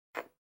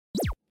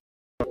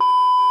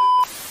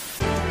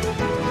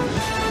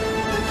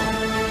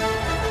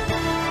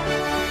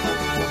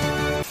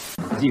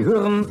Sie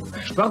hören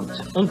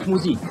Sport und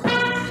Musik. Das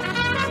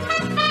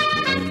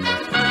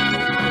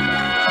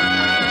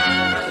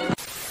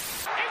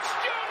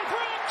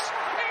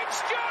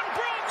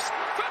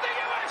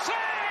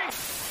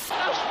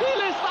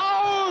Spiel ist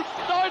aus!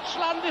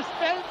 Deutschland ist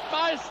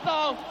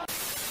Weltmeister!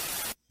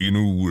 In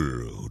a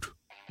world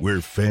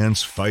where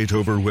fans fight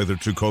over whether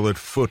to call it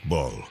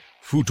football,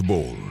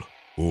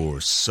 or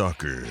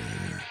soccer,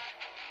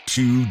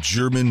 two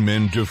German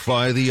men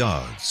defy the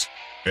odds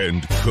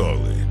and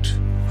call it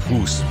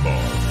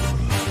Fußball.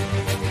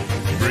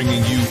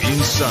 Bringing you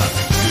inside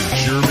the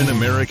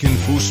German-American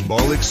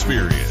football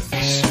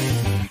experience.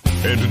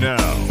 And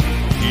now,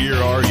 here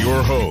are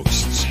your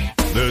hosts,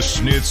 the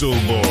Schnitzel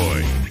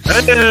Boys.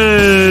 Hey!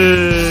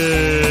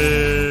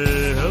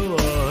 Hello.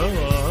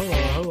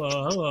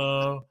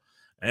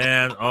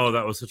 And,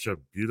 that was such a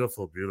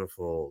beautiful,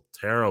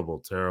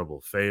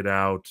 terrible fade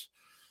out,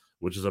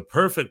 which is a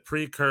perfect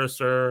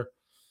precursor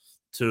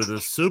to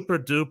the super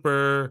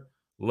duper,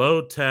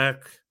 low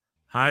tech,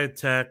 high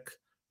tech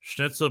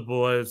Schnitzel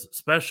Boys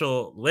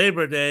special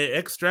Labor Day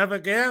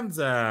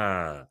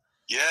extravaganza.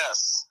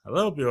 Yes.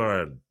 Hello,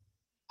 Bjorn.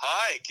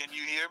 Hi, can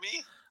you hear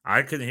me?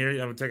 I can hear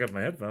you. I'm going to take off my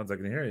headphones. I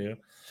can hear you.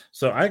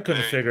 So I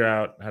couldn't figure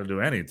out how to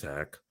do any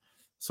tech.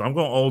 So I'm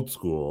going old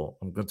school.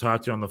 I'm going to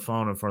talk to you on the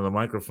phone in front of the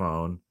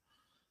microphone.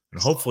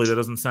 And hopefully that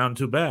doesn't sound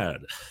too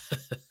bad.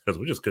 Because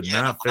we just could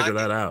not figure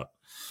that out.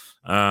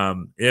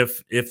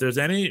 If there's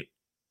any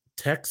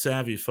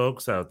tech-savvy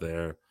folks out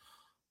there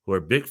who are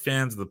big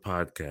fans of the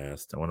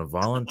podcast and want to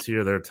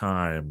volunteer their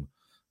time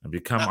and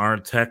become our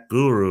tech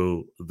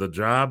guru, the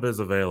job is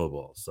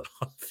available. So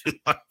if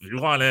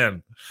you want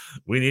in,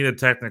 we need a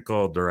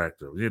technical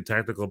director. We need a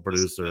technical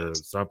producer,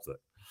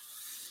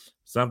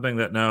 something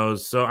that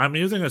knows. So I'm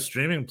using a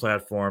streaming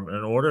platform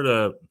in order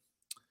to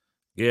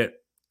you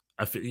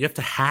have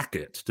to hack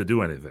it to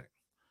do anything.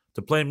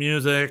 To play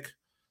music,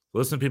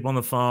 listen to people on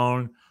the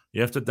phone,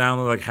 you have to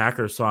download like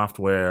hacker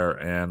software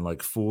and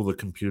like fool the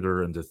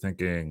computer into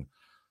thinking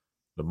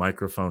the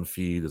microphone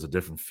feed is a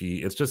different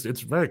feed.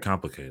 It's very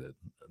complicated.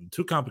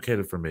 Too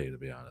complicated for me, to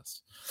be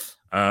honest.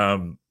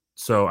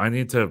 So I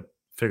need to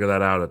figure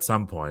that out at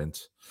some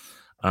point.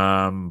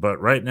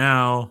 But right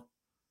now,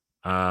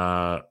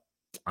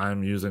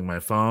 I'm using my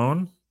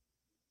phone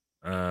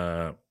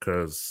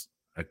because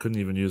I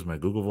couldn't even use my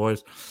Google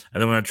Voice. And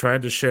then when I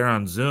tried to share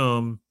on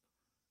Zoom,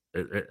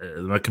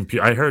 my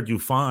computer, I heard you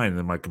fine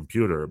in my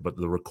computer, but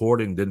the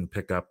recording didn't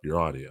pick up your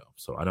audio.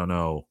 So I don't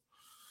know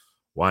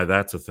why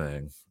that's a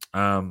thing.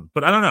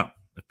 But I don't know.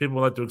 If people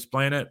would like to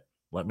explain it,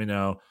 let me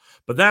know.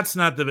 But that's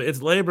not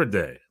it's Labor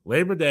Day.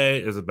 Labor Day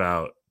is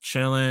about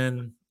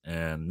chilling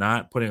and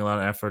not putting a lot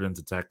of effort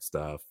into tech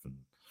stuff and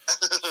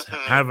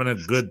having a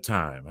good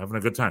time.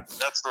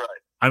 That's right.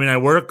 I mean, I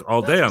work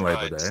all day on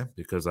Labor Day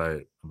because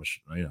I'm a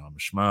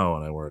schmo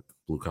and I work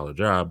blue collar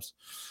jobs.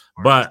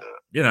 But,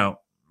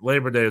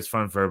 Labor Day is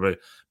fun for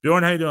everybody.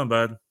 Bjorn, how you doing,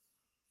 bud?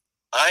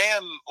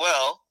 It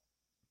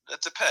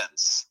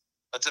depends.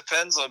 It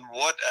depends on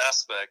what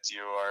aspect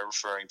you are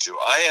referring to.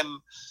 I am,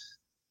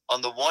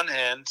 on the one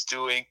hand,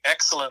 doing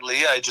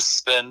excellently. I just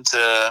spent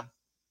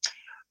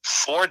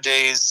 4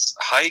 days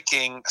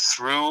hiking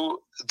through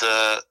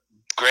the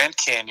Grand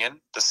Canyon,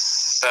 the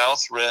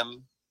South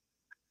Rim,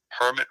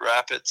 Hermit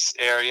Rapids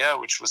area,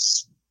 which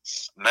was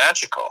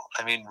magical.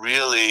 I mean,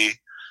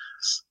 really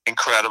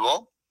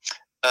incredible.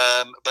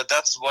 But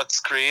that's what's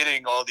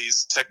creating all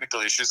these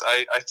technical issues.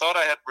 I thought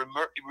I had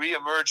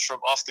re-emerged from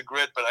off the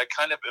grid, but I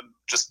kind of am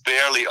just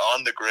barely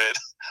on the grid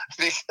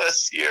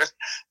because here,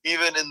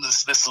 even in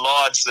this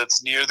lodge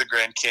that's near the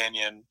Grand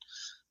Canyon,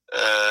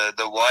 the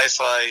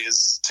Wi-Fi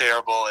is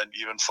terrible and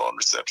even phone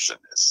reception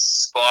is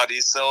spotty.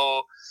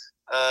 So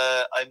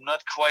I'm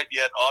not quite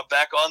yet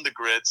back on the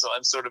grid, so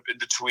I'm sort of in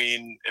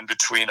between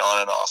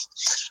on and off.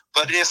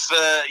 But if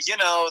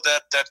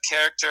that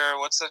character,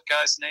 what's that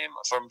guy's name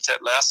from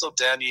Ted Lasso,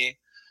 Danny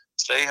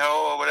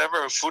Trejo or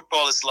whatever,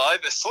 Football is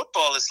Live. If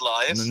football is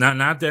live,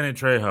 not Danny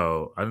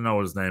Trejo. I don't know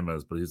what his name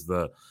is, but he's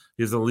the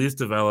least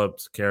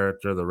developed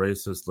character, the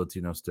racist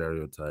Latino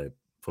stereotype.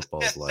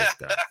 Football is life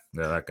guy.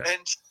 Yeah, that guy.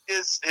 And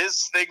his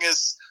thing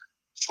is,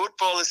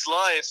 football is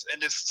life,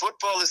 and if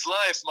football is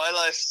life, my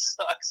life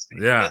sucks.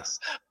 Yeah.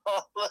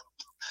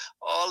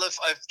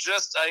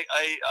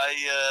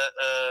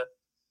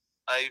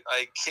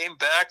 I came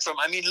back from.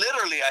 I mean,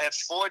 literally, I had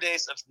 4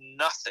 days of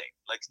nothing,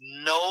 like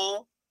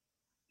no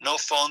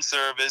phone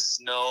service,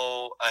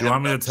 no. Do you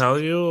want me to tell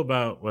you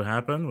about what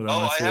happened with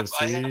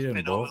NYCFC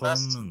and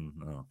Bochum?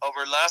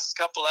 Over the last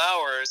couple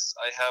hours,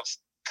 I have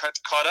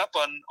caught up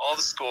on all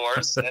the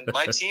scores, and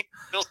my team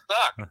still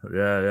suck.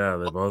 Yeah,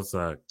 they both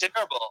suck.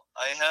 Terrible.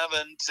 I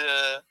haven't.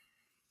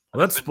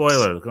 Let's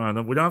spoil it. Come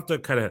on, we don't have to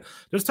cut it.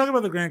 Just talk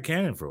about the Grand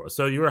Canyon for us.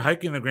 So you were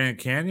hiking the Grand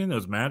Canyon. It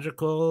was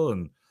magical,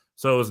 and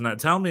so it was not.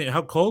 Tell me,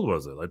 how cold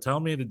was it? Like, tell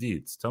me the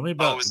deets. Tell me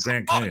about the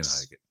Grand Canyon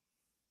hiking.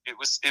 It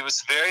was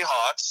very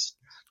hot.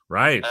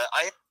 Right.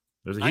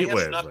 There's a heat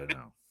wave right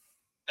now.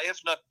 I have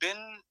not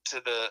been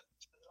to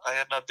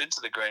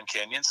the Grand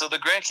Canyon. So the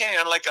Grand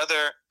Canyon, unlike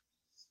other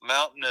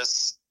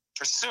mountainous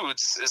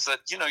pursuits is that,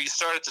 you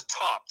start at the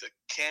top. The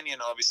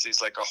canyon obviously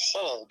is like a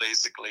hole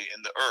basically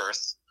in the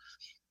earth.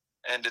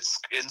 And it's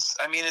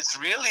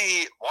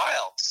really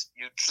wild.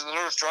 You sort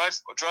of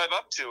drive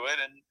up to it,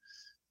 and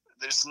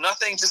there's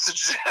nothing to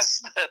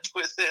suggest that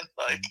within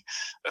like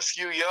a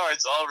few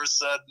yards, all of a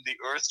sudden the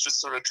earth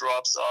just sort of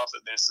drops off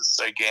and there's this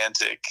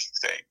gigantic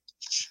thing.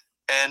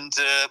 And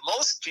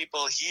most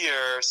people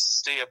here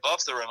stay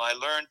above the rim. I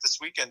learned this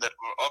weekend that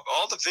of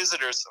all the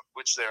visitors, of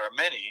which there are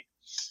many,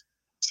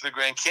 to the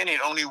Grand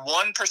Canyon, only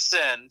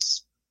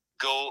 1%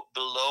 go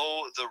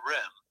below the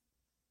rim.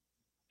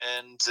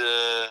 And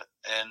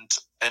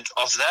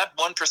of that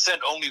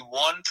 1%, only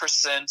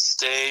 1%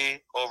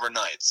 stay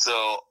overnight.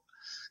 So,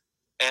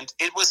 and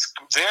it was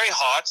very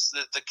hot.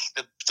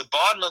 The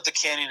bottom of the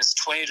canyon is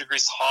 20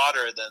 degrees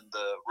hotter than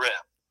the rim.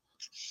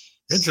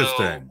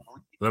 Interesting.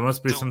 So, there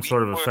must be some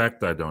sort of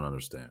effect I don't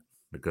understand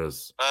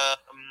because,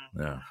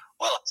 yeah.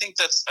 Well, I think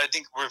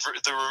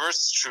the reverse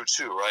is true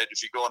too, right?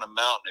 If you go on a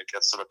mountain, it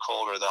gets sort of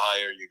colder the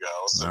higher you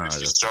go. So if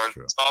you start at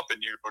the top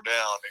and you go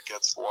down, it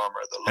gets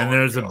warmer the lower. And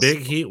there's a big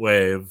heat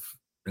wave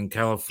in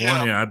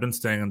California. Yeah. I've been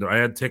staying under. I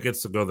had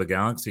tickets to go to the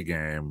Galaxy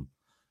game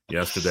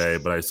yesterday,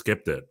 but I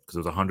skipped it because it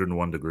was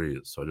 101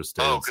 degrees. So I just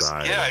stayed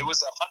inside. Yeah, it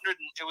was 100.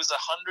 It was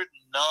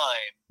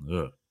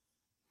 109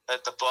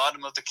 at the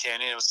bottom of the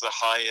canyon. It was the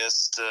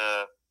highest.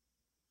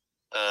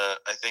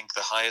 I think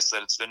the highest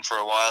that it's been for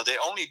a while. They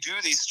only do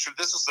these.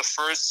 This was the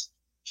first.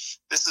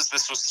 This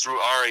was through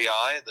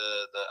REI,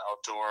 the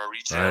outdoor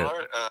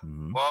retailer.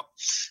 Right.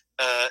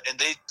 And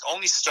they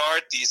only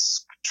start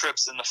these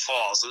trips in the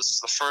fall. So this is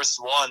the first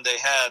one they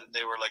had, and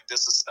they were like,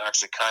 "This is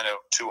actually kind of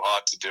too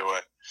hot to do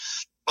it."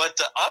 But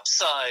the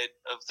upside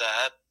of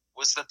that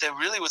was that there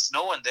really was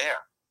no one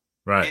there.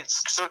 Right.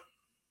 It's sort of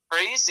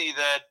crazy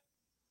that.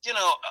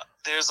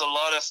 There's a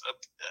lot of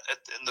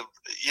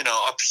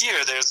up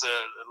here. There's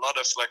a lot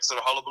of like sort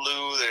of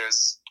hullabaloo.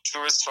 There's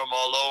tourists from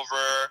all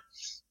over.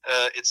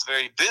 It's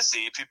very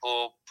busy.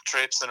 People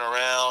traipsing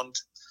around,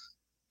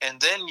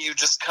 and then you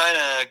just kind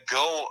of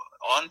go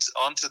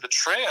onto the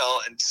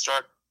trail and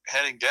start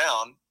heading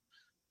down,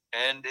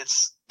 and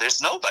there's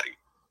nobody.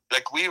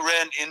 Like we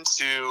ran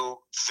into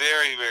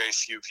very, very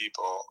few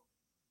people.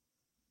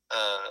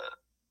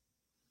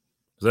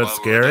 Is that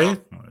scary?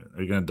 Are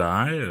you gonna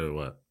die or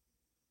what?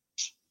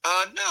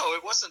 No,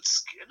 it wasn't.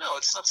 No,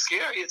 it's not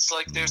scary. It's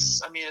like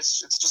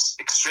it's just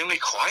extremely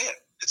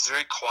quiet. It's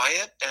very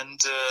quiet. And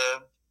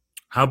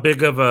how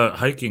big of a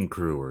hiking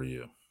crew were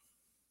you?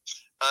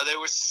 There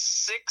were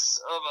 6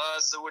 of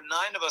us. There were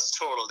 9 of us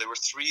total. There were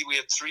 3. We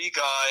had 3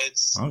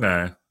 guides.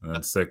 Okay,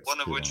 that's 6. One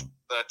of which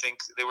I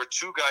think there were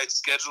 2 guides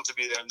scheduled to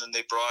be there, and then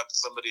they brought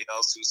somebody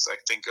else who's I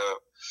think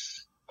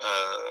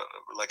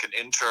like an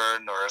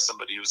intern or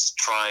somebody who's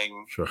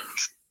trying. Sure.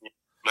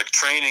 Like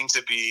training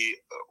to be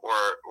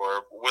or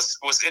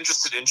was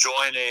interested in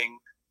joining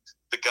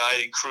the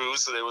guiding crew.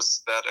 So there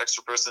was that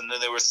extra person. And then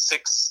there were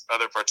 6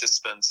 other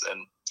participants.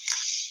 And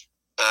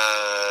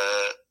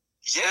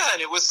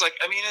and it was like,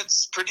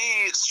 it's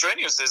pretty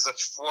strenuous. There's a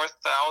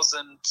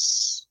 4,000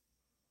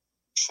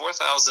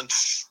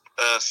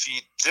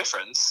 feet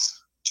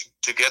difference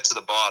to get to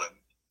the bottom.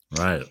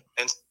 Right.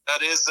 And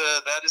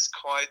that's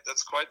quite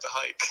the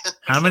hike.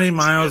 How many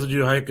miles did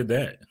you hike a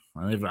day?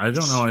 I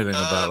don't know anything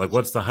about like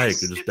what's the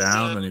hike? You're just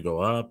down, then you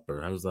go up,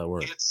 or how does that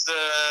work? It's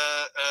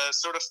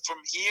sort of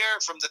from here,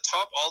 from the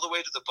top all the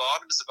way to the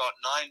bottom is about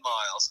 9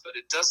 miles, but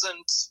it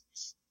doesn't.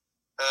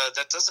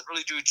 That doesn't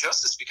really do it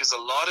justice because a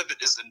lot of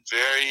it is in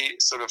very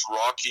sort of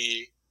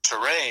rocky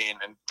terrain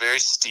and very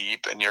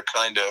steep, and you're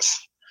kind of,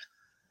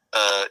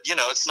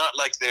 it's not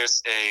like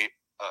there's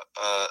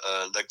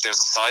there's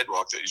a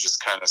sidewalk that you just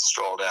kind of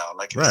stroll down.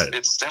 Like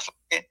it's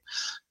definitely.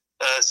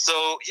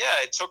 So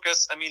yeah, it took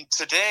us.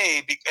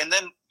 Today, and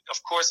then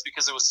of course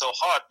because it was so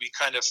hot, we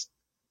kind of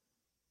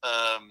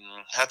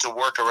had to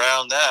work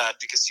around that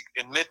because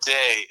in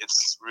midday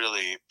it's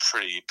really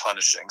pretty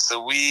punishing.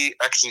 So we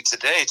actually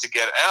today to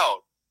get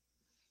out,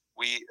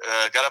 we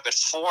got up at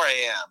 4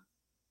 a.m.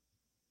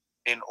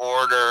 in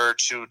order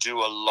to do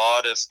a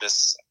lot of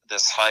this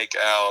hike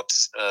out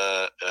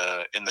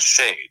in the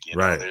shade.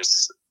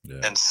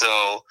 And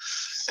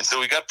so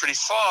we got pretty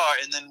far,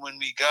 and then when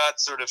we got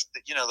sort of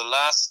the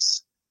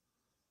last,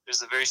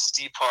 there's a very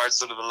steep part,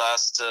 sort of the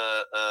last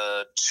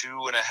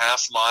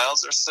 2.5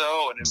 miles or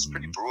so, and it was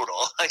pretty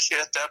brutal. Like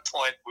at that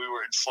point, we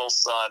were in full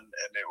sun,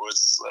 and it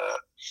was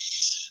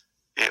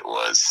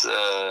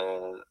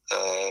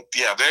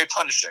very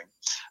punishing.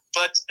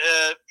 But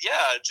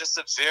just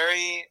a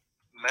very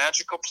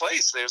magical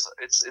place.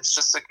 It's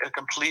just a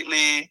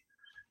completely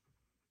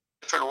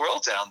different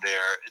world down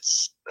there.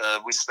 It's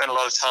we spent a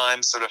lot of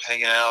time sort of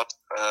hanging out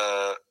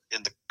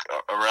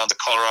around the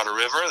Colorado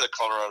River. The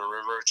Colorado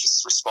River, which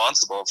is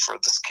responsible for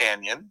this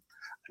canyon.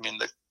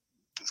 The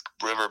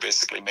river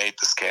basically made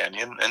this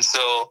canyon, and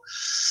so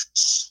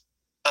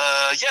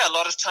a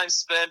lot of time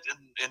spent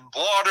in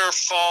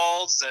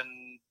waterfalls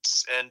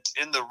and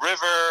in the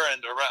river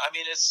and around.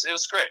 It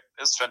was great.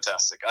 It was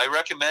fantastic. I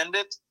recommend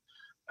it.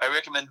 I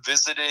recommend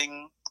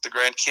visiting the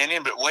Grand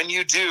Canyon, but when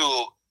you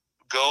do,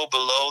 go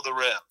below the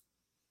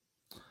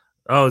rim.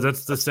 Oh,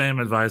 that's the same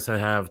advice I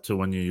have to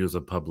when you use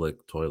a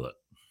public toilet.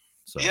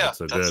 So Yeah, it's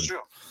that's good. true.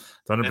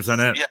 It's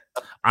 100% it.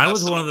 Yeah, I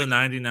was one of the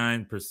absolutely.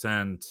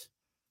 99%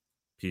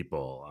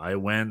 people. I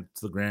went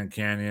to the Grand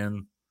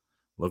Canyon,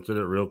 looked at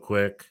it real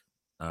quick,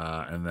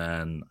 and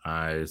then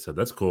I said,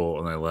 that's cool,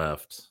 and I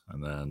left.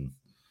 And then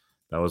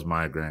that was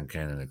my Grand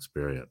Canyon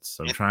experience.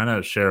 I'm trying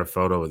to share a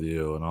photo with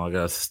you, and all I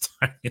got is this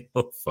tiny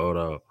little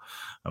photo.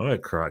 How do I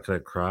crop? Can I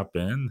crop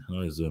in? How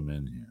do I zoom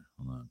in here?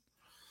 Hold on.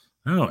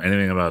 I don't know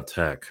anything about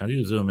tech. How do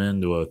you zoom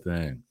into a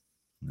thing?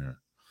 Yeah.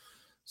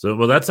 So,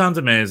 well, that sounds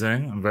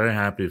amazing. I'm very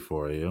happy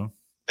for you.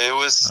 It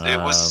was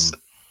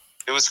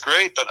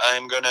great, but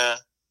I'm gonna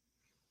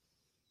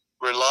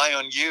rely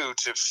on you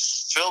to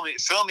fill me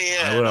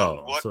in. I will.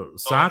 On what's so going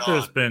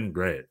soccer's on. been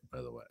great,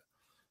 by the way.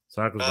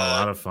 Soccer's been a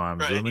lot of fun.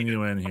 Right. Zooming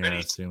you in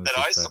here, seeing that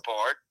I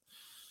support.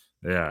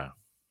 Yeah,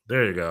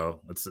 there you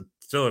go. It's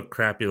still a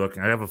crappy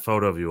looking. I have a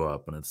photo of you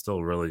up, and it's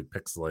still really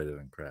pixelated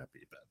and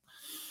crappy. But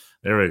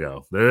there we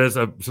go. There is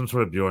some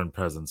sort of Bjorn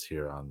presence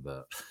here on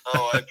the.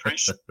 Oh, I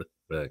appreciate it.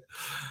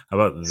 How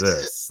about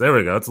this? There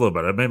we go. It's a little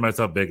better. I made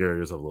myself bigger,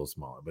 yourself a little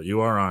smaller, but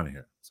you are on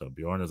here. So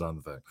Bjorn is on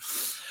the thing.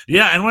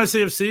 Yeah,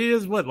 NYCFC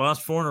is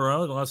lost 4 in a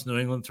row. They lost New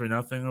England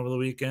 3-0 over the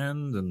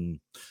weekend, and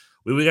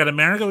we got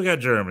America, we got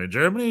Germany.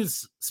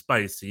 Germany's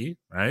spicy,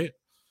 right?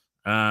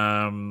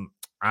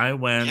 I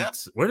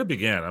went where to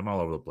begin? I'm all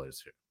over the place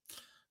here.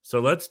 So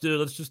let's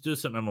just do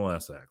some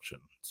MLS action.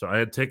 So I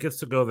had tickets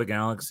to go to the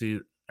Galaxy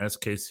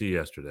SKC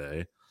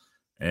yesterday,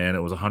 and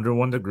it was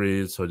 101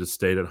 degrees, so I just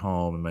stayed at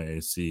home in my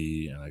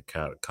AC, and I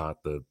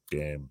caught the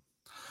game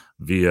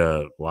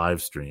via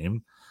live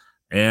stream,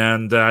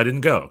 and I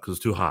didn't go because it was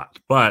too hot.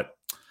 But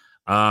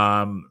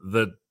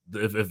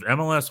if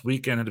MLS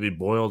weekend had to be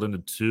boiled into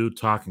 2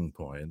 talking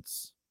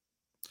points,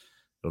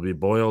 it'll be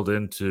boiled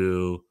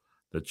into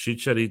the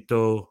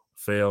Chicharito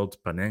failed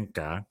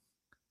Panenka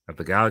at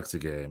the Galaxy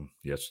game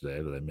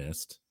yesterday that I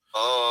missed.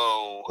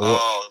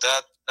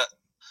 That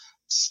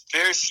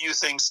very few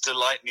things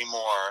delight me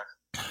more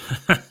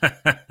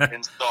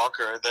in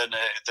soccer than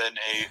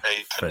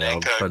a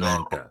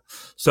Panenka.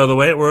 So the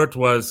way it worked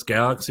was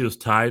Galaxy was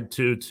tied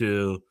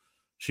 2-2.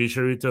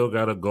 Chicharito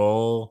got a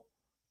goal,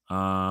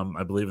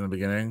 I believe, in the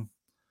beginning.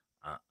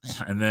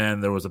 And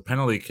then there was a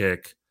penalty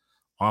kick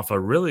off a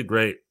really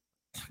great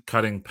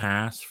cutting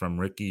pass from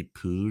Ricky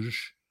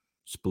Splooge,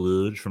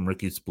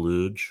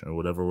 or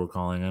whatever we're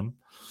calling him.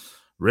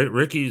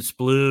 Ricky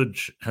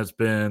Splooge has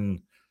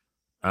been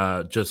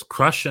just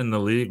crushing the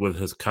league with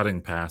his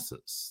cutting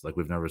passes like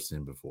we've never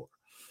seen before.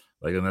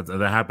 Like, and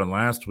that happened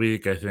last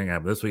week. I think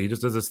happened this week. He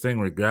just does this thing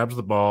where he grabs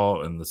the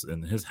ball in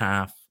his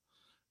half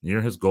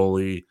near his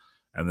goalie,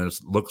 and then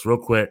looks real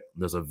quick.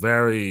 There's a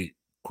very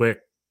quick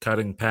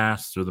cutting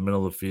pass through the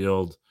middle of the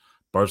field,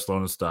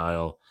 Barcelona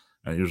style,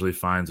 and usually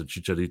finds a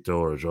Chicharito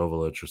or a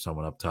Jovic or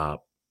someone up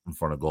top in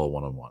front of goal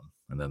 1-on-1.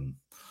 And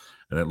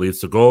it leads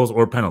to goals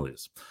or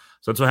penalties.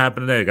 So that's what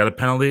happened today. Got a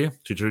penalty,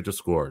 Chicharito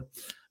scored.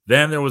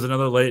 Then there was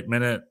another late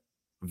minute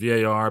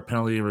VAR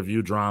penalty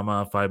review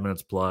drama, 5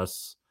 minutes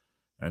plus.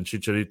 And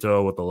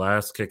Chicharito, with the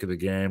last kick of the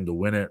game to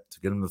win it, to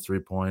get him the 3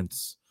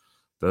 points,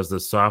 does the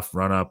soft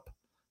run up,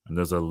 and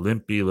there's a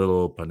limpy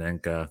little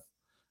Panenka,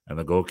 and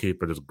the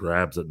goalkeeper just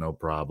grabs it no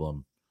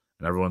problem.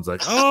 And everyone's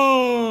like,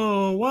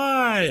 oh,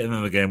 why? And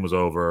then the game was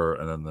over,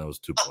 and then there was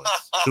 2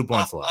 points. 2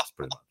 points lost,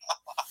 pretty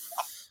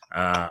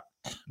much.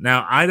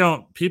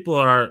 Now, people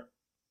are,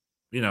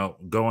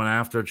 going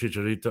after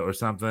Chicharito or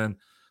something.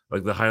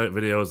 Like the highlight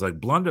video is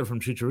like, blunder from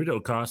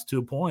Chicharito cost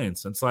 2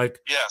 points. It's like,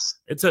 yes.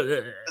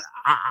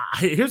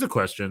 Here's a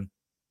question.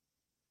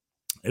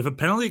 If a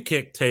penalty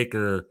kick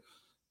taker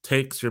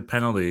takes your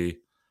penalty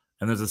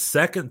and there's a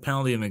second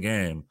penalty in the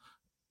game,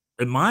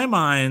 in my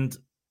mind,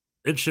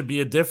 it should be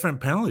a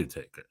different penalty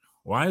taker.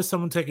 Why is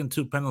someone taking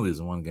 2 penalties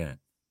in one game?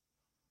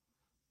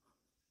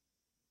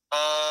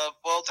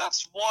 Well,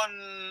 that's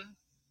one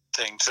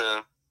thing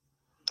to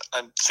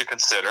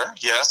consider.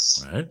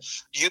 Yes. Right.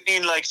 You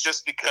mean like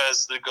just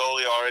because the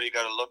goalie already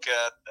got to look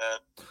at?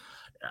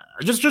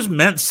 Just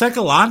meant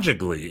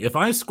psychologically. If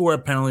I score a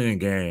penalty in a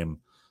game,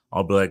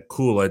 I'll be like,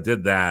 cool, I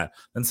did that.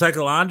 And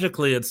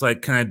psychologically, it's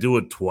like, can I do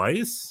it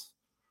twice?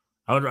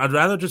 I'd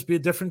rather just be a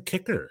different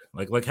kicker.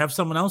 Like have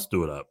someone else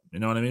do it up. You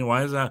know what I mean?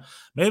 Why is that?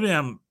 Maybe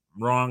I'm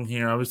wrong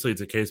here. Obviously,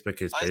 it's a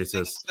case-by-case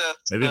basis.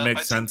 Maybe it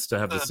makes sense to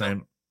have the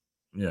same.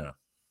 Yeah.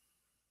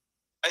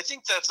 I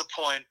think that's a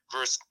point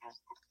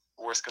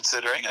worth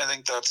considering. I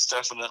think that's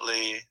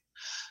definitely,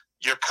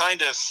 you're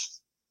kind of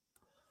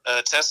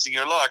testing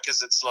your luck,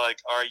 because it's like,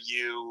 are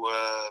you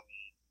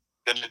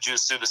going to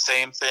just do the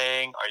same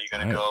thing? Are you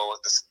going to go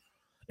with this?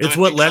 It's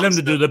what led him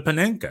to do the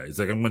Panenka. He's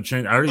like, I'm going to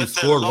change. I already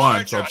scored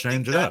once, so I'll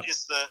change it up.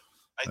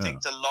 I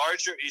think the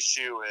larger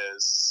issue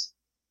is,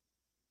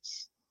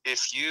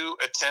 if you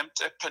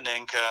attempt a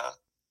Panenka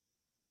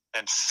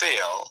and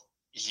fail,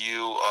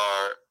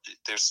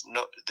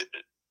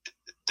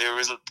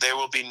 there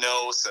will be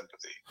no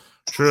sympathy.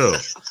 True.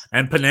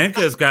 And Panenka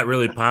has got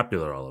really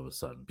popular all of a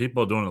sudden.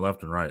 People are doing it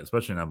left and right,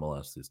 especially in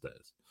MLS these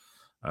days.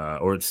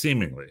 or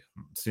seemingly.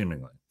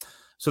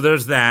 So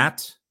there's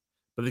that.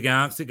 But the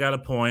Galaxy got a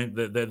point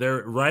that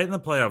they're right in the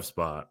playoff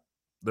spot.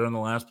 They're in the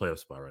last playoff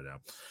spot right now,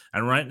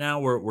 and right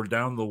now we're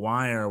down the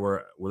wire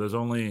where there's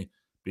only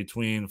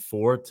between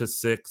 4 to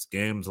 6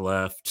 games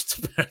left,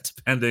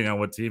 depending on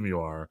what team you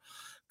are,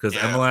 because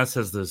MLS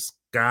has this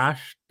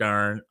gosh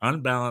darn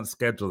unbalanced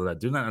schedule that I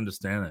do not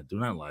understand. I do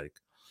not like.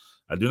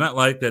 I do not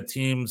like that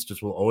teams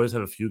just will always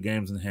have a few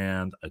games in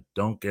hand. I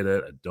don't get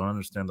it. I don't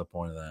understand the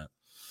point of that.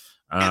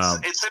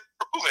 It's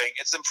improving.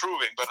 It's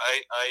improving, but I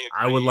agree.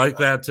 I would like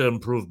that to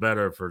improve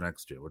better for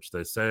next year, which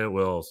they say it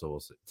will, so we'll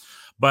see.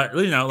 But,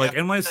 like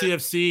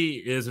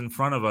NYCFC is in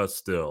front of us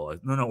still.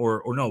 No,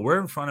 we're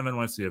in front of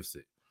NYCFC.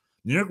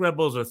 New York Red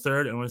Bulls are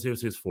third,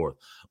 NYCFC is fourth.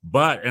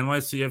 But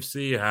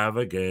NYCFC have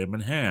a game in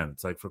hand.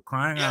 It's like, for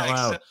crying out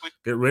loud,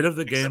 get rid of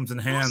the games in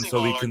hand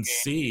so we can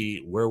see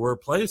where we're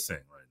placing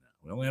right now.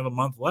 We only have a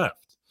month left.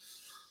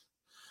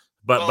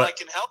 But I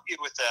can help you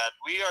with that.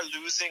 We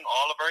are losing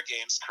all of our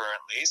games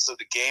currently, so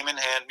the game in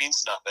hand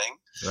means nothing.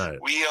 Right.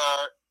 We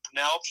are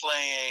now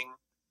playing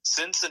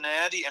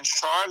Cincinnati and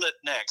Charlotte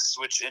next,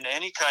 which in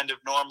any kind of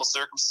normal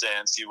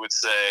circumstance you would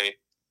say,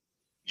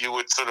 you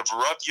would sort of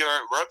rub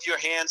your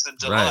hands in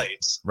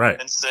delight, right,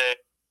 and say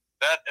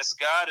that has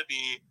got to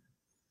be,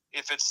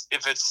 if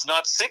it's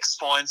not 6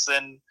 points,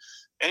 then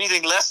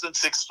anything less than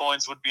 6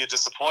 points would be a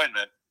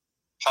disappointment.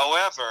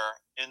 However,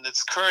 in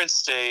its current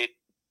state,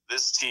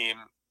 this team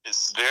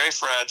is very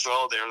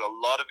fragile. There are a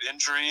lot of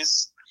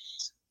injuries.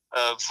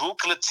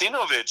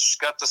 Vukletinovic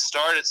got the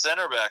start at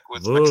center back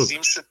with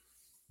Maxim,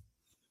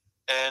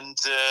 and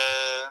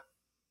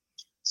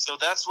so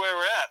that's where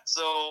we're at.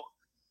 So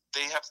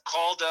they have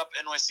called up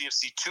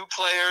NYCFC 2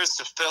 players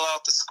to fill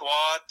out the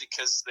squad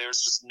because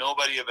there's just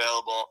nobody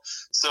available.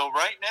 So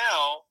right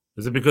now,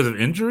 is it because of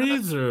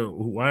injuries, or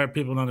why are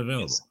people not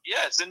available?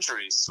 It's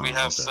injuries. We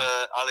have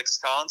Alex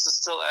Collins is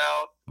still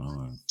out.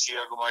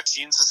 Thiago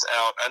Martins is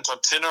out. Anton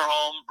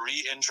Tinnerholm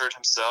re-injured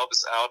himself,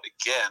 is out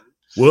again.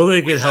 Will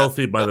they get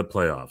healthy by the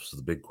playoffs? Is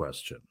the big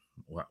question.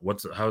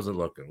 How's it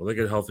looking? Will they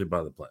get healthy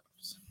by the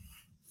playoffs?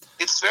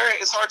 It's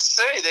hard to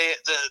say.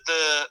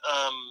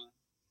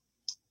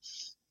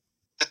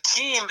 The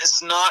team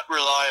is not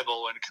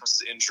reliable when it comes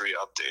to injury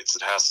updates.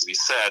 It has to be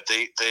said.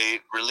 They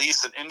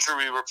release an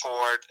injury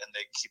report and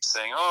they keep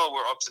saying, "Oh,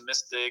 we're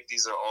optimistic.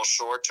 These are all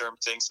short-term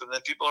things," but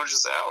then people are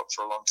just out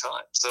for a long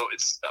time. So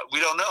we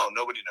don't know.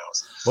 Nobody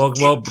knows.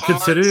 Well,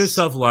 consider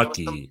yourself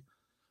lucky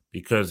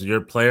because your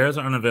players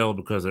are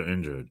unavailable because they're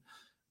injured.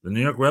 The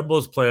New York Red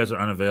Bulls players are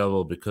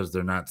unavailable because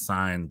they're not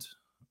signed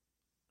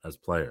as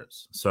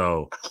players.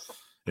 So.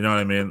 You know what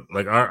I mean?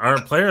 Like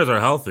our players are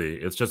healthy.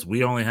 It's just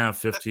we only have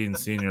 15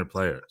 senior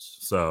players.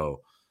 So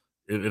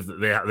if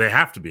they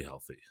have to be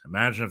healthy.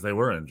 Imagine if they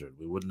were injured.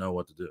 We wouldn't know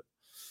what to do.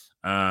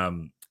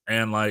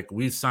 And like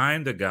we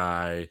signed a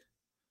guy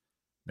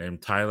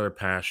named Tyler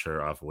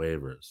Pasher off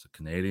waivers, a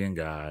Canadian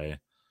guy,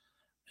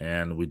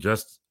 and we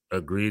just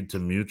agreed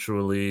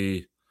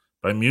to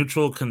by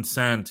mutual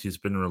consent, he's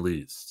been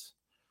released.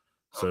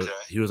 So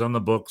he was on the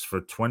books for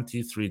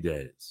 23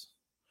 days.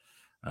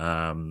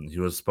 He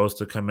was supposed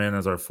to come in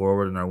as our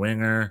forward and our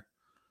winger.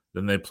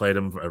 Then they played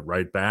him at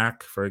right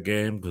back for a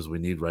game because we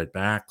need right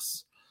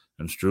backs.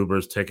 And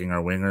Struber's taking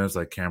our wingers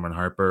like Cameron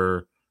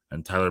Harper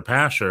and Tyler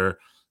Pasher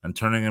and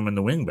turning them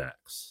into wing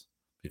backs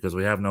because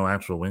we have no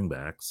actual wing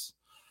backs.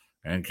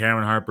 And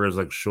Cameron Harper is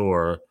like,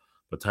 sure,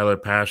 but Tyler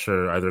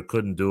Pasher either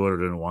couldn't do it or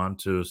didn't want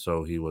to,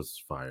 so he was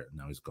fired.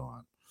 Now he's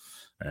gone.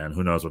 And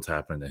who knows what's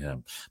happening to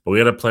him. But we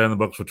had to play on the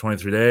books for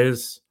 23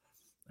 days.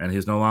 And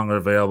he's no longer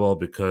available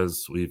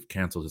because we've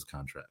canceled his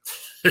contract.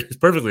 He's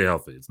perfectly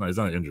healthy. He's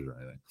not injured or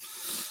anything.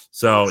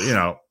 So,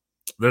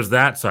 there's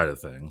that side of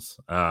things.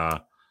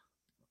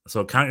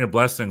 So count your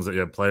blessings that you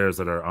have players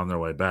that are on their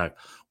way back.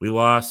 We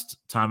lost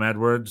Tom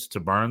Edwards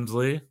to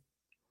Barnsley.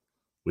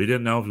 We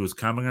didn't know if he was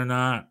coming or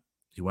not.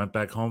 He went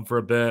back home for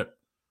a bit.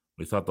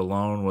 We thought the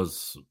loan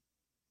was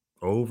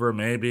over,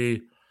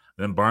 maybe.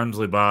 Then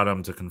Barnsley bought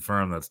him to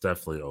confirm that's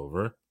definitely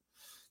over.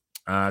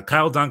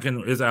 Kyle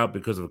Duncan is out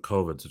because of a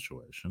COVID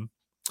situation.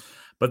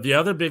 But the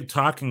other big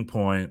talking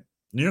point,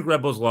 New York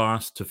Red Bulls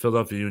lost to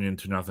Philadelphia Union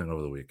 2-0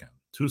 over the weekend.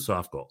 2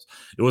 soft goals.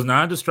 It was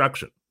not a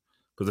distraction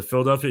because the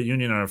Philadelphia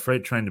Union are a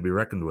freight train to be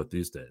reckoned with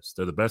these days.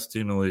 They're the best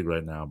team in the league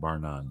right now, bar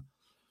none.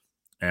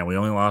 And we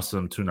only lost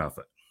them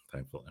 2-0,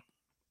 thankfully.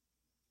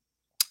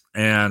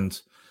 And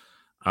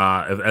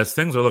as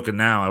things are looking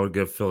now, I would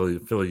give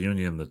Philly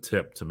Union the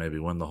tip to maybe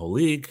win the whole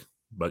league.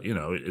 But, in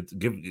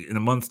a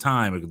month's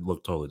time, it could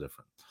look totally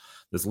different.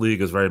 This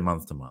league is very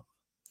month to month.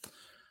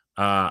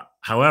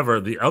 However,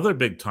 the other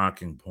big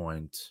talking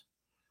point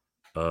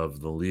of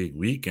the league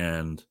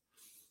weekend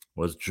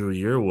was Drew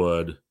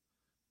Yearwood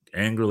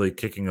angrily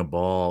kicking a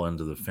ball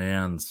into the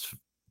fans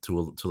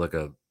to like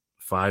a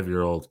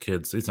 5-year-old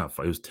kid. So he's not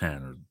 5, he was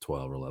 10 or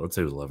 12 or 11. Let's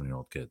say he was an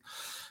 11-year-old kid.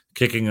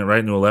 Kicking it right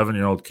into an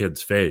 11-year-old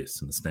kid's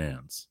face in the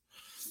stands.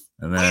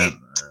 And then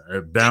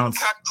it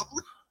bounced.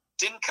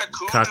 Didn't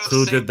Kaku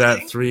Kaku did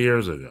that 3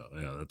 years ago.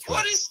 Yeah, that's right.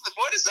 What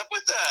is up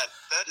with that?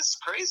 That is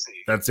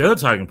crazy. That's the other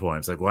talking point.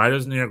 It's like, why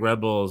does New York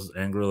Red Bulls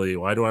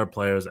why do our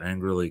players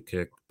angrily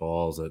kick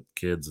balls at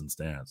kids in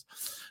stands?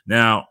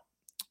 Now,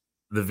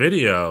 the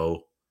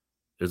video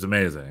is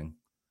amazing.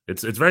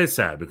 It's very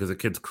sad because the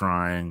kid's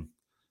crying.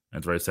 And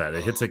it's very sad.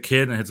 It hits a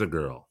kid and it hits a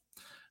girl.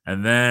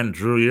 And then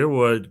Drew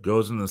Yearwood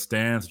goes in the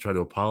stands to try to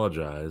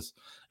apologize.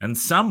 And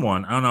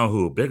someone, I don't know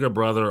who, bigger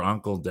brother,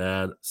 uncle,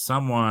 dad,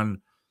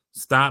 someone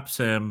stops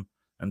him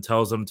and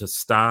tells him to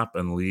stop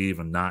and leave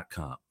and not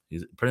come.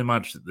 He's pretty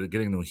much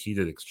getting into a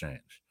heated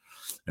exchange.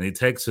 And he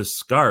takes his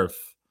scarf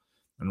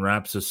and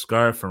wraps his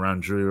scarf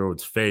around Drew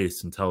Yearwood's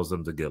face and tells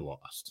him to get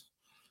lost.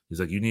 He's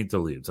like, you need to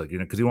leave. It's like,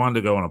 because he wanted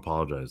to go and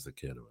apologize to the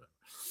kid or whatever.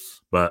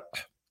 But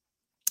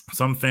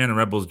some fan in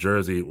Red Bulls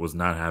jersey was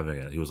not having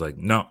it. He was like,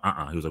 no,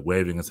 He was like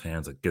waving his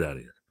hands like, get out of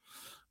here.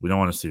 We don't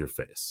want to see your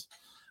face.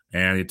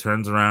 And he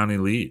turns around and he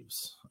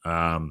leaves.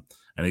 And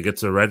he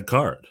gets a red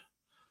card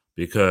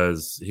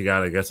because he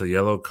got, I guess, a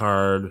yellow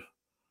card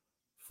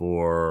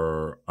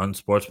for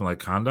unsportsmanlike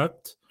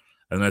conduct.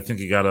 And I think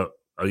he got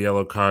a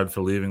yellow card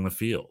for leaving the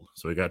field.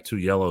 So he got 2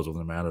 yellows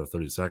within a matter of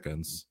 30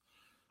 seconds,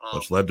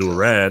 which led to a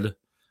red.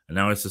 And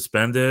now he's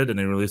suspended, and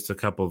he released a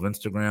couple of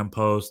Instagram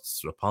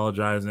posts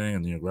apologizing,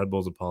 and the Red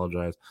Bulls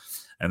apologized.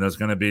 And there's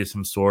going to be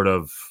some sort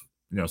of,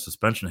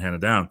 suspension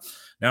handed down.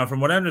 Now,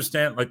 from what I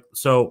understand,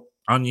 so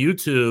on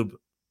YouTube,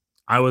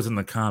 I was in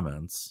the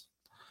comments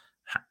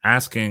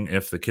asking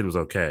if the kid was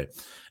okay.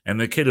 And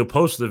the kid who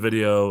posted the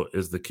video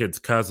is the kid's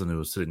cousin who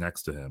was sitting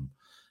next to him.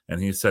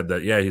 And he said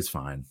that, yeah, he's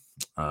fine.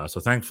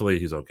 So thankfully,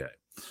 he's okay.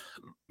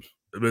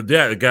 But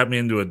yeah, it got me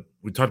into it.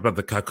 We talked about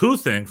the Kaku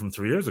thing from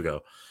 3 years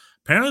ago.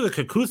 Apparently, the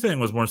Kaku thing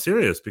was more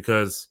serious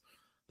because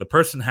the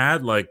person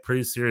had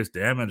pretty serious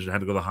damage and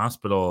had to go to the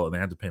hospital, and they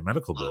had to pay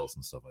medical bills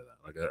and stuff like that.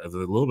 It was a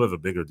little bit of a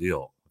bigger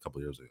deal a couple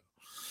of years ago.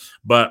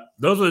 But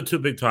those were the 2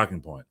 big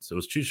talking points. It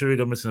was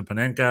Chicharito missing the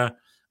Panenka,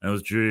 and it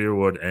was Drew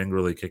Yearwood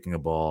angrily kicking a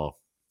ball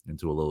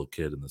into a little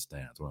kid in the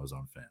stands, one of his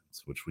own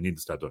fans, which we need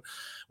to stop doing.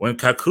 When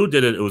Kaku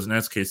did it, it was an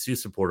SKC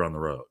supporter on the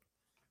road.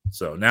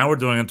 So now we're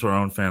doing it to our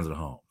own fans at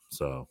home.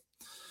 So,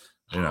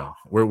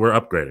 we're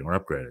upgrading. We're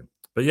upgrading.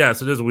 But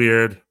yes, it is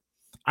weird.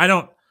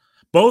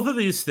 Both of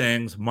these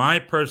things, my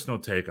personal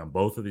take on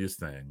both of these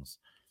things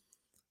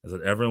is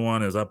that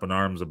everyone is up in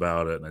arms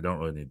about it, and they don't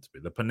really need to be.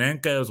 The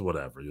Panenka is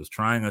whatever. He was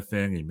trying a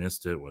thing, he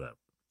missed it, whatever.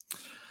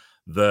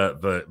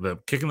 The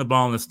kicking the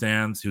ball in the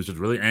stands, he was just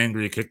really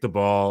angry, he kicked the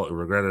ball, he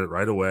regretted it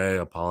right away,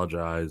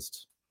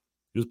 apologized.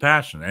 He was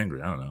passionate,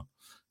 angry, I don't know.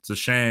 It's a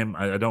shame.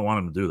 I don't want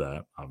him to do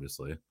that,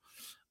 obviously.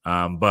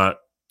 But,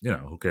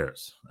 who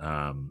cares?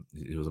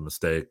 It was a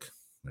mistake.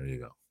 There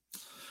you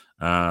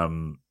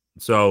go.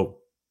 So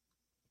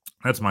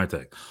that's my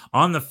take.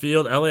 On the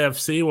field,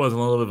 LAFC was a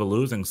little bit of a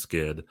losing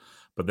skid,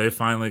 but they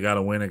finally got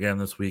a win again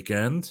this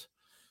weekend.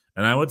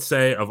 And I would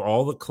say of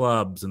all the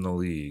clubs in the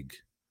league,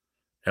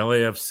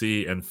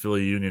 LAFC and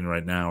Philly Union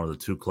right now are the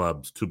 2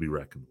 clubs to be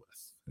reckoned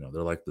with.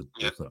 They're like the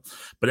club.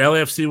 But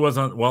LAFC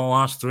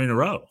lost 3 in a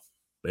row.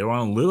 They were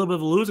on a little bit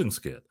of a losing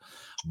skid.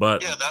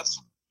 But that's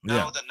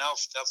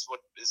what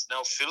is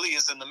now Philly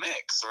is in the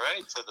mix,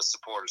 right? For the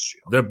Supporters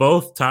Shield. They're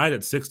both tied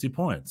at 60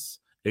 points.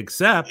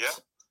 Except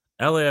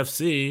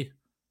LAFC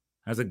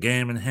has a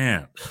game in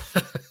hand.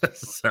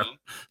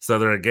 so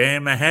they're a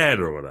game ahead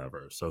or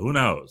whatever. So who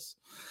knows?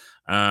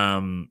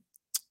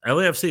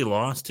 LAFC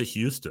lost to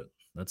Houston.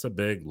 That's a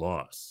big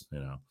loss,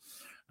 so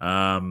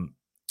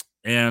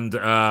those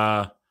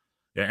are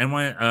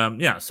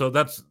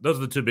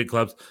the 2 big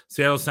clubs.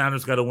 Seattle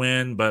Sounders got a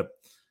win, but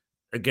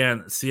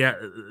again,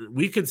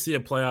 we could see a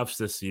playoffs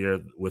this year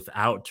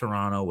without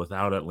Toronto,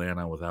 without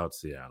Atlanta, without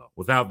Seattle,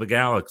 without the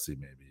Galaxy,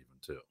 maybe even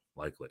too,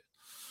 likely.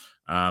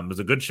 There's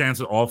a good chance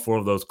that all 4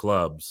 of those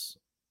clubs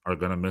are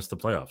going to miss the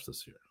playoffs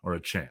this year, or a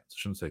chance. I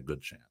shouldn't say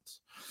good chance.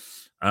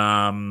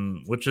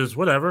 Which is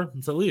whatever.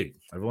 It's a league.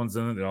 Everyone's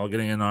in it. They're all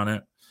getting in on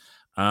it.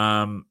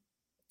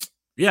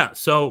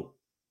 So,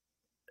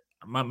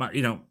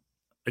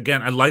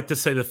 again, I'd like to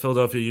say the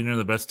Philadelphia Union are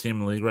the best team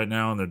in the league right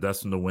now, and they're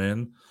destined to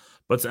win.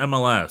 But it's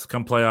MLS.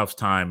 Come playoffs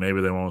time,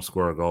 maybe they won't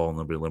score a goal and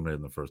they'll be eliminated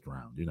in the first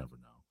round. You never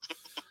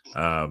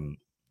know.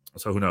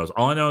 So who knows?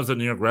 All I know is that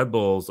New York Red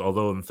Bulls,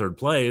 although in 3rd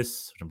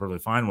place, which I'm perfectly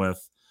fine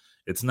with,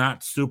 it's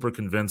not super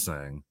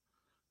convincing.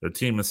 Their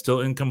team is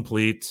still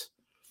incomplete.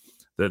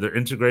 They're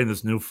integrating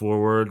this new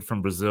forward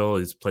from Brazil.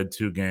 He's played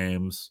 2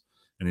 games,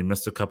 and he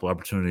missed a couple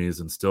opportunities,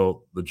 and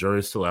still the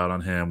jury's still out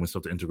on him. We still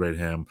have to integrate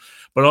him.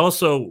 But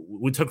also,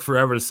 we took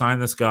forever to sign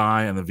this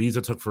guy, and the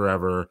visa took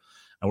forever,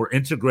 and we're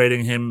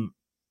integrating him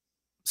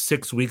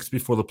 6 weeks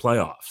before the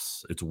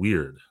playoffs. It's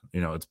weird.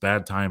 It's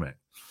bad timing.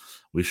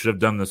 We should have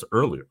done this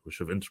earlier. We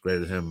should have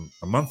integrated him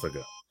a month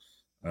ago.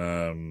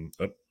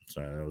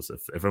 Sorry.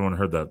 If everyone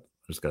heard that, I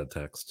just got a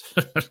text.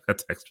 A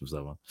text from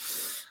someone.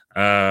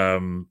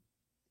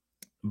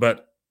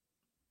 But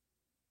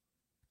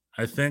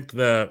I think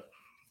that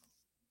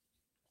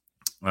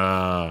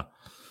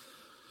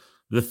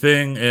the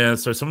thing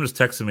is, so someone just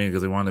texted me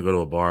because they wanted to go to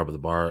a bar, but the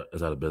bar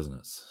is out of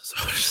business.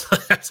 So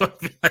that's what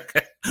I feel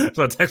like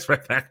So I text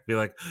right back and be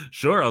like,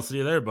 sure, I'll see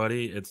you there,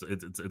 buddy. It's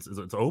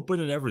open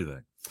and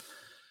everything.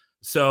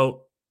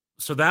 So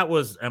that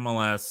was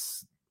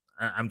MLS.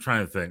 I'm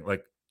trying to think.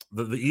 Like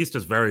the East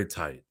is very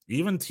tight.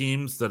 Even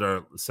teams that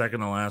are second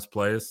to last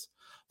place,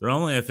 they're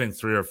only, I think,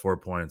 3 or 4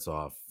 points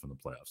off from the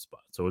playoff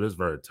spot. So it is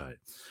very tight.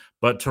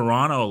 But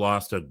Toronto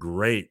lost a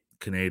great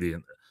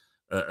Canadian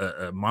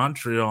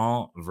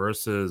Montreal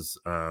versus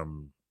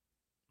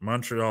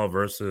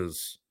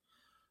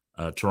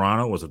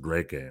Toronto was a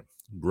great game.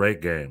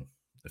 Great game.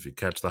 If you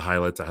catch the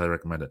highlights, I highly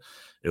recommend it.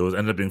 It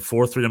ended up being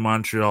 4-3 to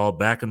Montreal,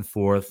 back and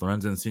forth.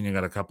 Lorenzo Insigne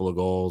got a couple of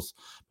goals,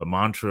 but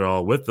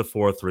Montreal with the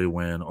 4-3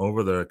 win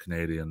over their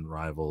Canadian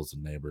rivals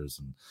and neighbors.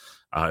 And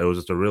it was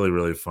just a really,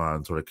 really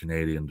fun sort of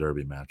Canadian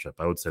derby matchup.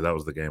 I would say that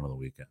was the game of the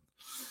weekend.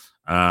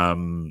 I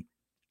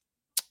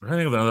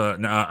think of another.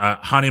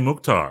 Hani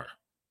Mukhtar,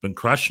 been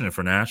crushing it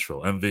for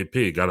Nashville.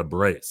 MVP, got a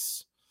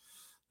brace.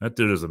 That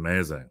dude is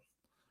amazing.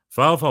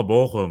 VfL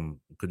Bochum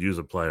could use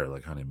a player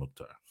like Hani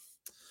Mukhtar.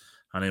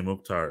 Hani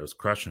Mukhtar is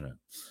crushing it.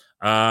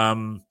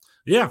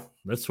 Yeah,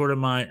 that's sort of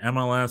my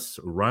MLS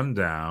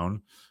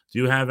rundown. Do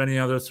you have any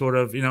other sort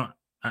of,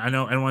 I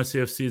know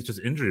NYCFC is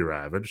just injury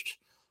ravaged.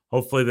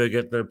 Hopefully they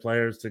get their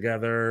players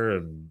together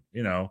and,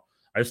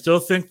 I still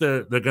think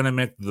they're going to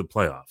make the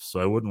playoffs, so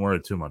I wouldn't worry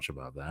too much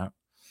about that.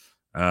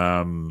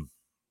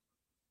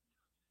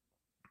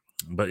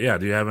 But yeah,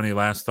 do you have any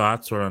last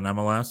thoughts or on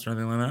MLS or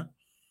anything like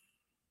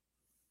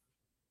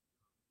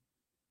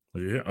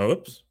that?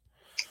 Oops.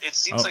 It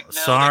seems like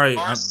now. Sorry,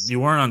 you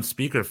weren't on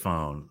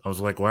speakerphone. I was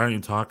like, why aren't you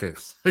talking?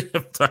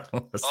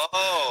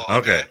 Oh,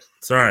 okay.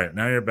 Sorry.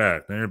 Now you're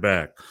back. Do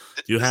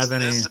you have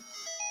any?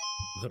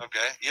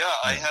 Okay. Yeah,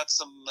 I had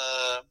some.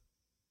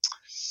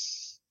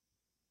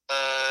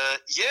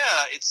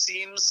 It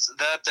seems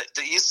that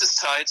the East is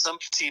tight. Some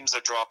teams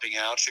are dropping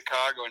out.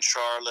 Chicago and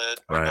Charlotte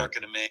are not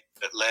going to make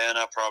it.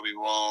 Atlanta probably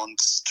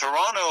won't.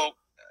 Toronto,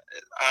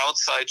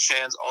 outside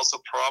chance, also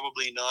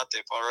probably not.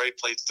 They've already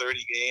played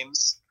 30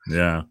 games.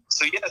 Yeah.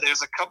 So,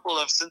 there's a couple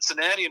of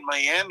Cincinnati and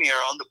Miami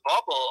are on the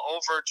bubble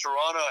over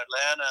Toronto,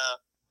 Atlanta.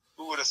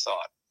 Who would have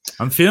thought?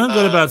 I'm feeling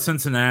good about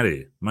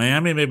Cincinnati.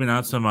 Miami, maybe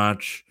not so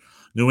much.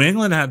 New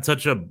England had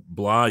such a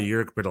blah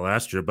year compared to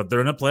last year, but they're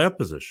in a playoff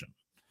position.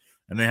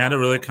 And they had a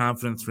really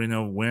confident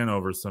 3-0 win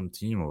over some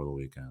team over the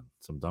weekend,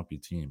 some dumpy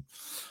team.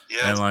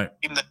 Yeah,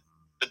 and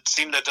the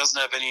team that doesn't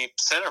have any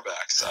center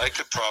backs. I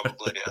could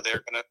probably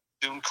they're going to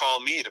soon call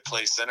me to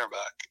play center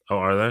back. Oh,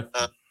 are they?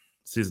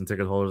 Season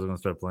ticket holders are going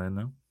to start playing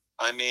now?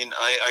 I mean,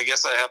 I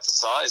guess I have the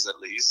size at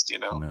least,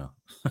 No.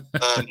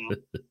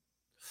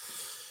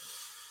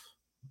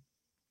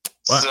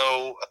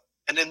 So,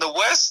 and in the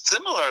West,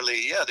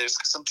 similarly, there's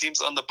some teams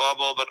on the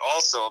bubble, but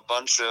also a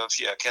bunch of,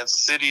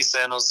 Kansas City,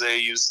 San Jose,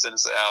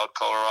 Houston's out,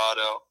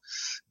 Colorado,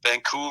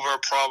 Vancouver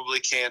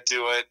probably can't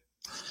do it.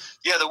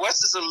 Yeah, the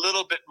West is a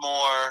little bit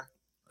more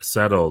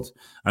settled.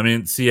 I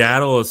mean,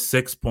 Seattle is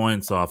 6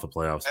 points off a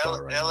playoff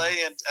spot right LA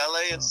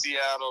and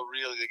Seattle,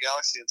 really, the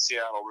Galaxy and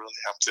Seattle really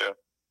have to.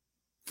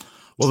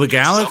 Well, the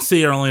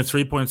Galaxy are only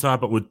 3 points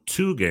off, but with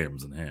 2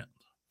 games in hand.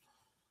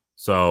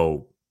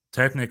 So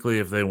technically,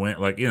 if they win,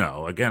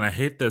 again, I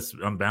hate this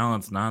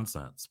unbalanced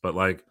nonsense, but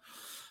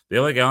the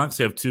LA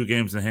Galaxy have 2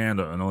 games in hand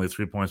and only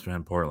 3 points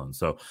behind Portland.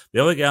 So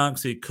the LA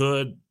Galaxy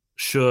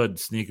should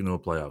sneak into a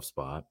playoff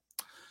spot.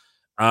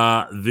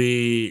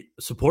 The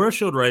Supporter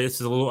Shield race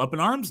is a little up in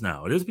arms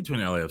now. It is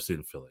between LAFC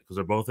and Philly because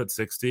they're both at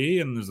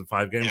 60 and there's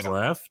 5 games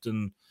left.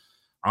 And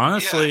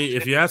honestly,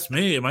 if you ask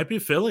me, it might be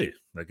Philly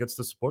that gets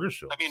the Supporter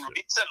Shield. I mean,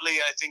 recently,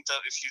 I think that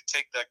if you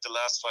take back the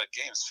last 5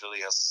 games, Philly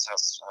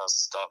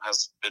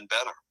has been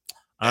better.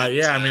 I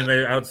mean,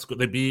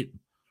 they beat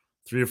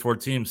 3 or 4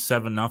 teams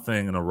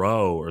 7-0 in a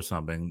row or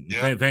something.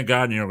 Yeah. Thank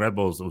God, New York Red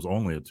Bulls, it was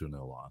only a 2-0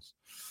 loss.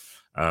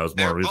 It was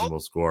more a reasonable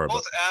score. They're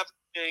both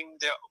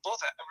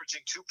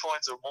averaging 2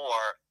 points or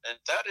more, and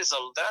that is a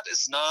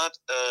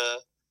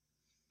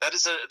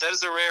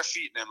rare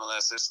feat in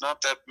MLS. There's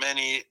not that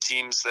many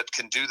teams that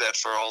can do that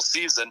for a whole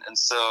season, and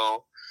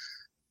so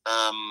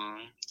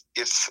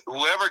if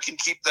whoever can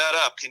keep that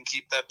up, can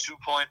keep that 2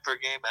 point per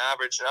game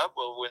average up,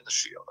 will win the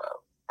Shield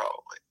out,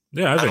 probably.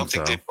 Yeah, I think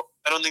so.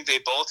 I don't think they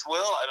both will.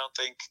 I don't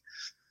think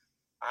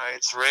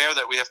it's rare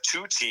that we have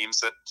 2 teams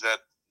that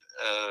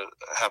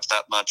have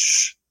that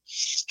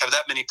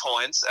many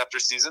points after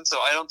season. So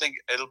I don't think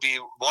it'll be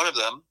one of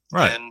them.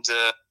 Right. And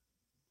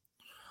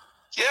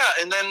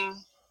and then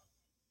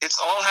it's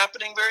all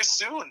happening very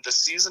soon. The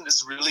season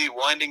is really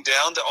winding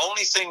down. The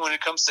only thing when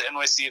it comes to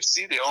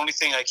NYCFC, the only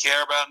thing I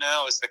care about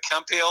now is the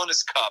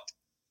Campeones Cup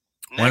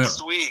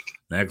next week.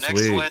 Next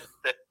week.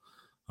 Wednesday.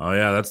 Oh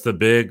yeah, that's the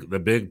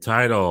big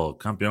title,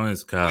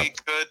 Campeones Cup.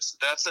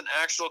 That's an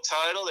actual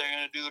title. They're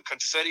going to do the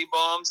confetti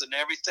bombs and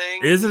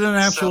everything. Is it an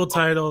actual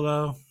title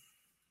though?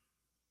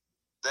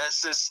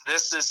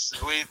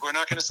 We're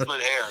not going to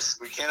split hairs.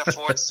 We can't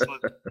afford to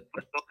split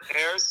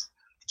hairs.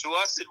 To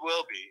us, it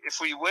will be. If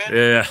we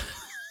win,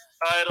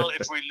 title.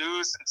 If we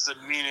lose, it's a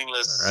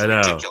meaningless. I know.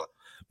 Ridiculous.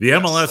 The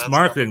MLS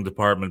marketing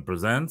department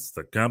presents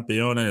the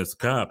Campeones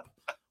Cup.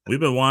 We've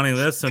been wanting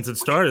this since it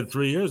started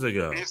 3 years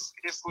ago.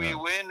 If we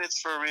win, it's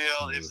for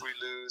real. If we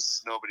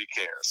lose, nobody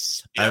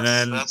cares. Yes, And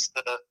then is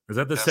that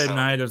the that's same how-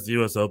 night as the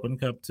U.S. Open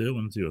Cup too?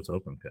 When's the U.S.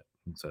 Open Cup?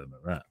 I'm excited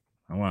about that.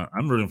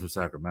 I'm rooting for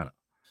Sacramento.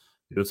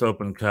 U.S.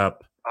 Open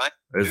Cup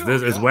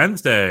is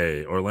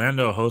Wednesday.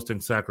 Orlando hosting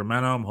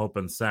Sacramento. I'm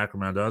hoping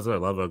Sacramento does it. I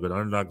love a good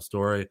underdog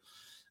story.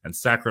 And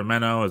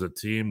Sacramento is a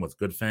team with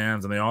good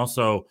fans, and they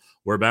also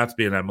were about to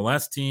be an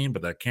MLS team,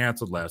 but that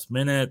canceled last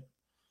minute.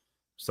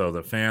 So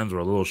the fans were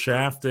a little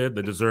shafted.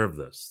 They deserve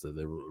this.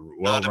 They were a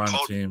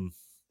well-run team.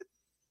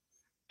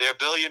 Their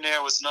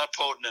billionaire was not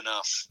potent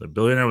enough. The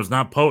billionaire was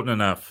not potent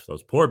enough.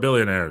 Those poor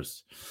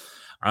billionaires.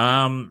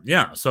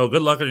 So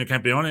good luck on your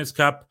Campeones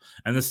Cup.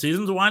 And the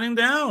season's winding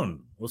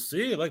down. We'll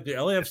see. Like the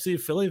LAFC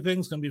Philly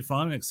thing's going to be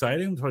fun and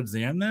exciting towards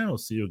the end there. We'll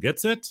see who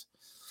gets it.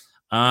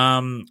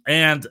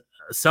 And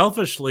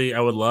selfishly, I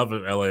would love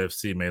if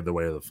LAFC made their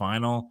way to the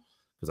final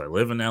because I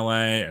live in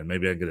LA and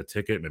maybe I can get a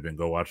ticket. Maybe I can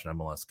go watch an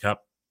MLS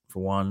Cup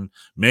for one.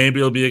 Maybe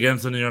it'll be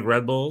against the New York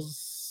Red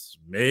Bulls.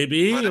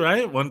 Maybe,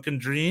 right? One can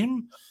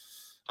dream.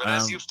 But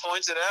as you've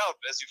pointed out,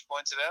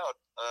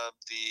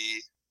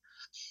 the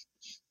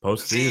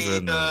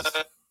postseason,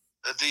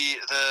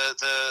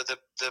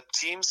 the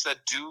teams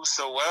that do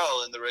so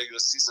well in the regular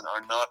season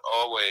are not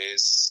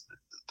always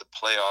the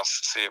playoff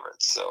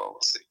favorites. So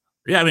we'll see.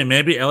 Yeah, I mean,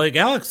 maybe LA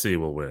Galaxy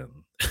will win,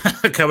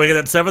 coming in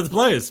at 7th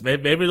place.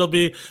 Maybe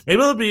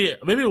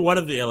one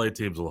of the LA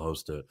teams will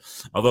host it.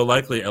 Although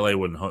likely LA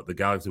wouldn't, the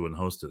Galaxy wouldn't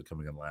host it,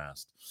 coming in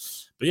last.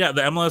 But yeah,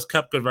 the MLS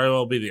Cup could very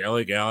well be the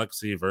LA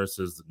Galaxy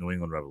versus the New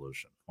England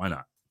Revolution. Why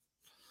not?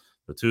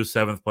 The 2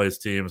 7th place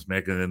teams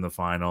making it in the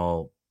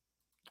final.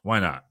 Why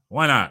not?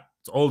 Why not?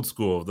 It's old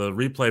school. The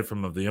replay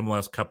from the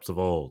MLS Cups of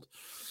old.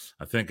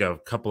 I think a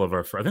couple of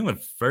I think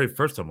the very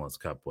first MLS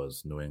Cup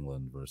was New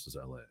England versus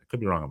LA. I could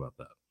be wrong about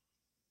that.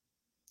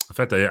 In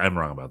fact, I'm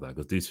wrong about that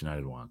because DC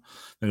United won.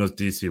 I think it was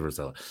DC versus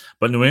LA.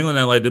 But New England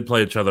and LA did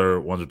play each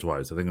other once or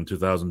twice. I think in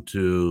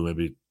 2002,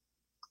 maybe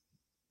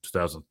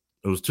 2000.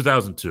 It was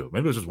 2002.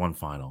 Maybe it was just one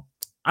final.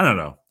 I don't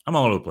know. I'm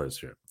all over the place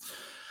here.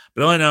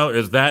 But all I know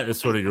is that is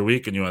sort of your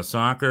week in U.S.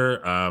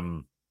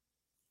 soccer.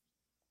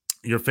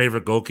 Your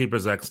favorite goalkeeper,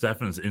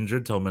 Stefan, is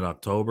injured till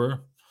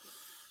mid-October.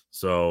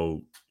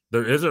 So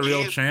there is a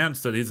real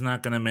chance that he's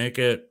not going to make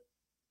it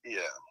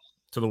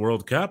to the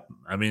World Cup.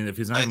 I mean, if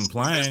he's not even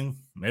playing,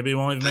 maybe he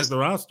won't even make the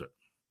roster.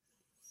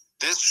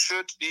 This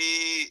should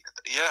be,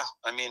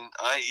 I mean,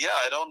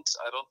 I don't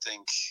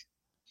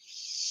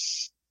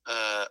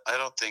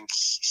think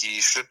he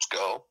should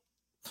go.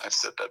 I've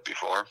said that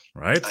before.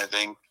 Right. I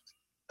think,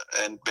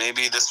 and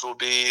maybe this will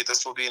be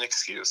an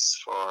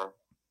excuse for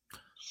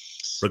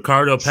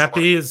Ricardo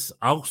Pepe's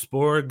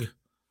Augsburg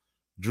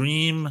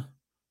dream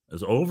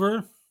is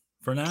over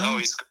for now. No,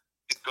 he's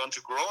gone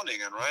to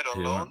Groningen, right?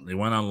 On loan. He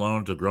went on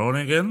loan to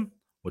Groningen,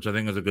 which I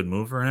think is a good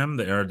move for him.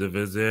 The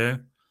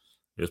Eredivisie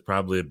is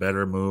probably a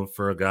better move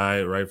for a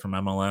guy right from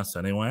MLS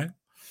anyway.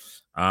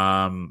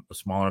 A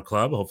smaller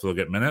club, hopefully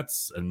he'll get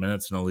minutes in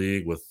a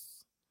league with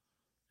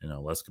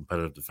less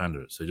competitive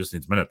defenders. So he just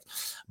needs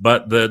minutes.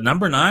 But the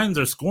number 9s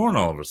are scoring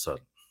all of a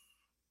sudden.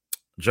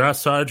 Josh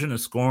Sargent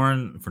is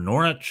scoring for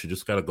Norwich. He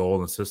just got a goal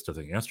and assist, I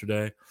think,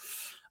 yesterday.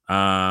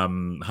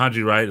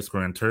 Haji Wright is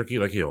scoring in Turkey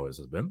like he always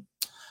has been.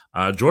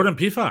 Jordan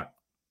Pifak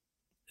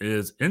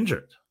is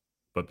injured.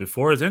 But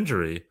before his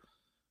injury,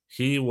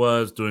 he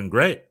was doing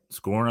great,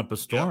 scoring up a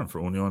storm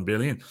for Union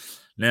Berlin.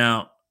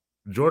 Now,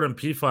 Jordan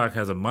Pifak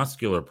has a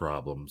muscular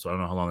problem, so I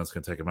don't know how long it's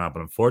going to take him out.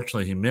 But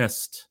unfortunately, he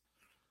missed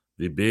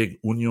the big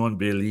Union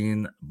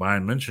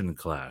Berlin-Bayern München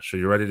clash. Are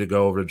you ready to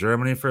go over to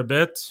Germany for a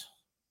bit?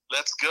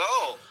 Let's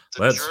go.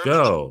 Let's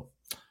go.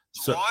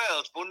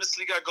 Wild.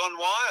 Bundesliga gone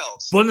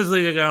wild.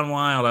 Bundesliga gone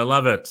wild. I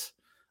love it.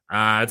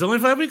 It's only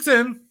 5 weeks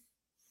in,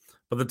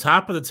 but the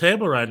top of the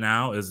table right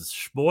now is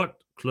Sport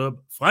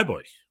Club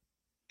Freiburg.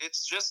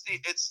 It's just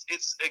it's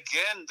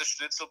again the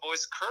Schnitzel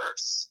Boys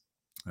curse.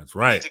 That's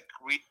right.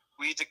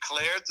 We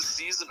declared the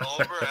season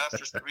over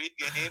after 3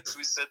 games.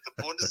 We said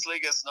the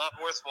Bundesliga is not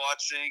worth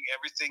watching.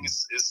 Everything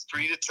is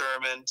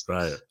predetermined.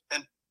 Right.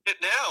 And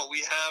now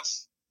we have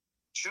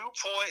 3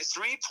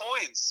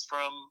 points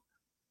from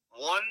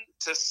 1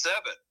 to 7.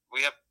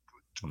 We have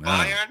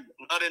Bayern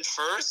not in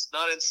first,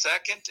 not in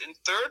second, in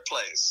third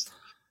place.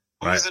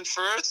 Who's in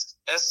first?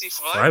 SC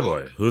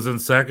Freiburg. Who's in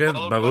second?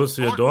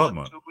 Borussia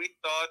Dortmund. Who we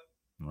thought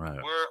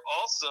were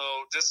also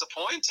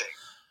disappointing.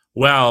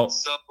 Well,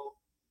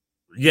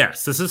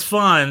 yes, this is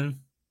fun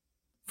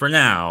for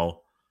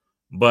now,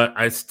 but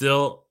I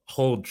still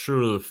hold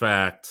true to the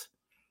fact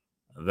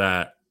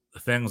that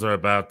things are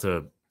about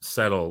to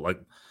settle.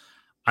 Like,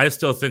 I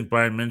still think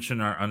Bayern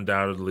München are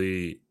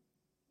undoubtedly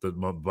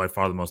by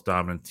far the most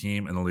dominant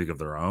team in the league of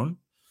their own.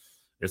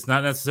 It's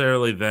not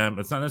necessarily them.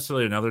 It's not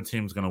necessarily another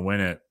team's going to win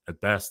it.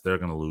 At best, they're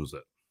going to lose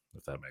it,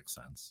 if that makes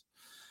sense.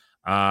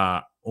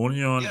 Borussia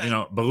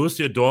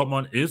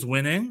Dortmund is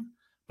winning,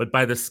 but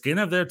by the skin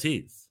of their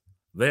teeth.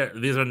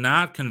 These are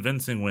not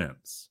convincing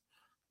wins.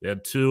 They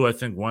had 2, I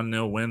think,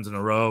 1-0 wins in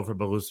a row for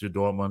Borussia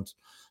Dortmund,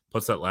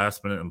 plus that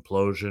last-minute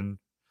implosion.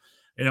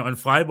 and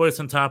Flyboys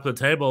on top of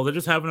the table, they're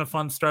just having a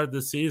fun start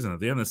this season. At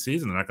the end of the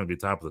season, they're not going to be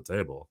top of the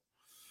table.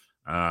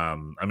 I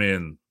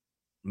mean,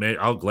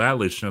 I'll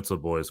gladly Schnitzel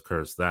Boys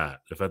curse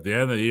that. If at the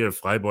end of the year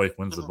Flyboy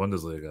wins the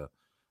Bundesliga,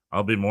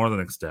 I'll be more than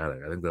ecstatic.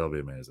 I think that'll be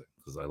amazing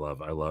because I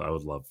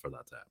would love for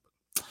that to happen.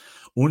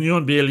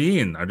 Union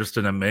Berlin are just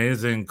an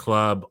amazing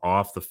club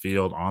off the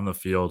field, on the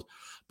field,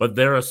 but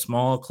they're a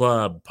small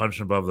club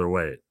punching above their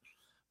weight.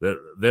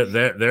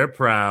 They're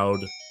proud.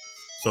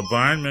 So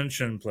Bayern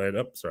München played.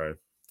 Oh, sorry,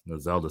 the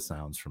Zelda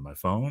sounds from my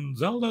phone.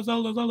 Zelda.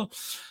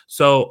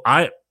 So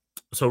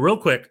real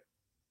quick,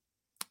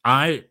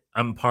 I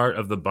am part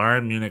of the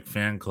Bayern Munich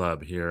fan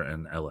club here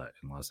in LA,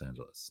 in Los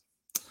Angeles.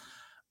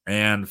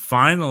 And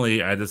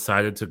finally, I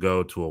decided to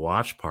go to a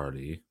watch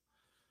party,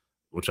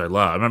 which I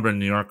love. I remember in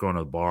New York going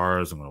to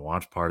bars and going to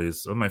watch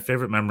parties. Some of my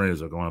favorite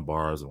memories are going to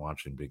bars and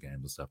watching big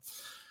games and stuff.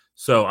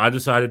 So I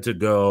decided to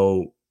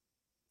go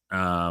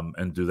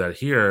and do that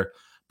here.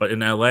 But in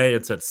LA,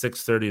 it's at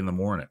 6:30 in the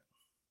morning.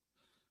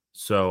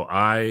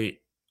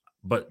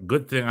 But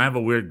good thing I have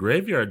a weird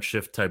graveyard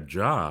shift type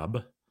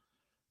job.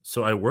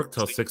 So I work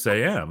till 6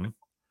 a.m.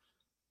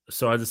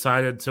 So I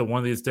decided to one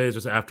of these days,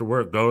 just after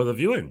work, go to the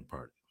viewing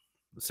party,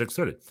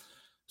 6:30.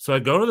 So I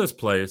go to this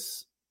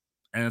place,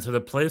 and it's at a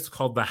place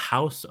called the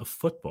House of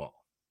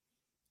Football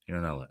here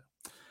in LA.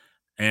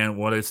 And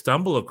what I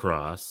stumble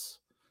across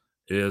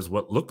is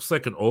what looks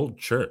like an old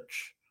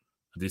church,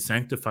 a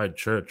desanctified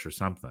church or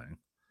something.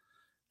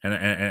 And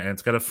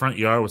it's got a front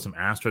yard with some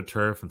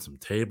AstroTurf and some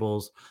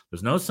tables.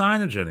 There's no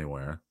signage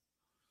anywhere.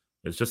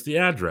 It's just the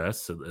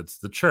address. It's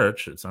the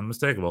church. It's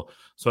unmistakable.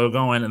 So I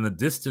go in the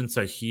distance,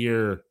 I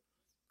hear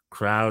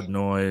crowd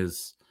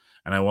noise,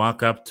 and I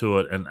walk up to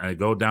it, and I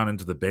go down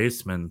into the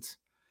basement.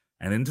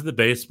 And into the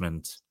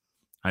basement,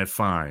 I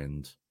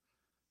find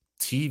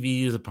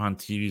TVs upon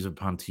TVs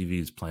upon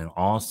TVs playing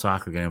all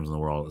soccer games in the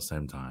world at the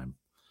same time.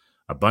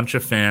 A bunch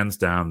of fans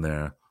down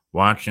there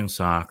watching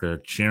soccer,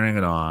 cheering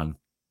it on.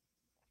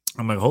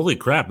 I'm like, holy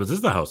crap, this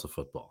is the House of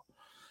Football.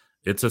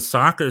 It's a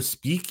soccer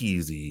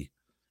speakeasy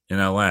in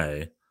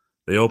LA.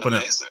 They open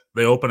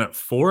at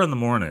 4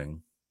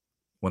 a.m.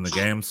 when the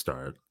games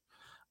start.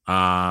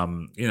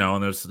 And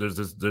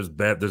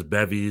there's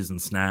bevies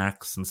and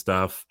snacks and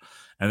stuff.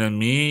 And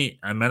then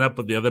I met up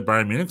with the other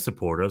Bayern Munich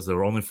supporters. There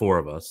were only 4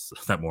 of us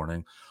that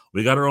morning.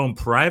 We got our own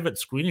private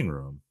screening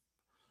room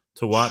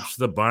to watch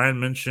the Bayern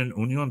München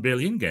Union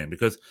Berlin game,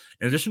 because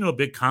in addition to a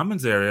big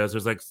commons areas,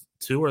 there's like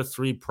 2 or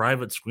 3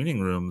 private screening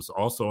rooms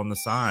also on the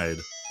side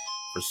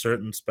for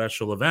certain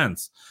special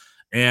events.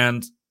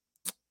 And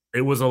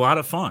it was a lot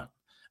of fun.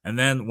 And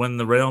then when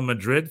the Real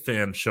Madrid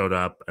fans showed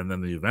up, and then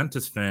the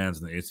Juventus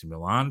fans and the AC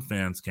Milan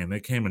fans came, they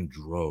came in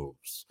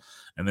droves.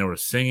 And they were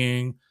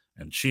singing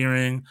and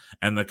cheering.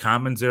 And the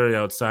commons area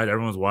outside,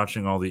 everyone was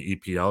watching all the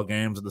EPL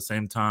games at the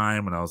same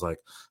time. And I was like,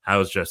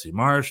 how's Jesse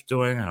Marsch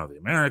doing? How are the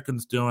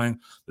Americans doing?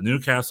 The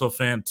Newcastle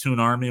fan, Toon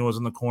Army, was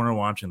in the corner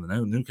watching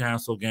the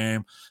Newcastle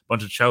game. A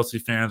bunch of Chelsea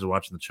fans were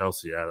watching the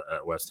Chelsea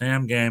at West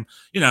Ham game.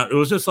 It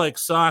was just like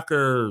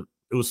soccer.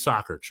 It was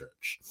soccer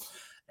church.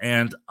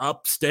 And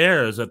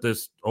upstairs at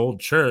this old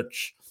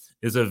church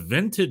is a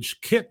vintage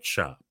kit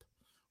shop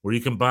where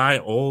you can buy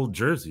old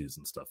jerseys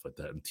and stuff like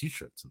that, and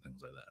T-shirts and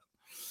things like that.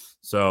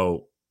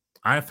 So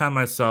I found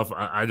myself,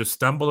 I just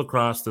stumbled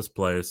across this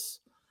place,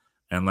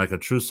 and like a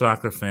true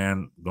soccer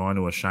fan going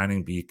to a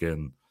shining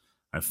beacon,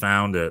 I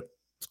found it.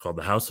 It's called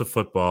the House of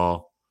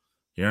Football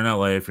here in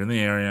LA. If you're in the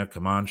area,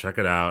 come on, check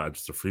it out. It's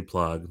just a free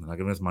plug. I'm not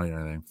giving us money or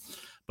anything.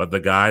 But the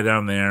guy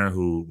down there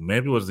who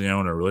maybe was the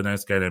owner, a really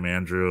nice guy named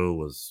Andrew,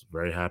 was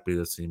very happy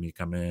to see me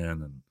come in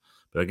and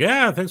be like,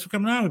 yeah, thanks for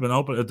coming out. We've been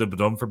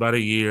open for about a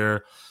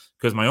year,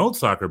 because my old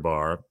soccer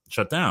bar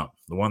shut down,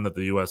 the one that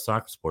the U.S.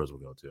 soccer supporters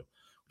would go to,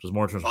 which was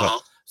more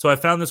traditional. So I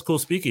found this cool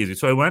speakeasy.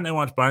 So I went and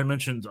watched Bayern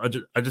München.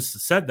 I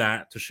just said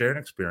that to share an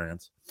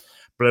experience.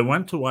 But I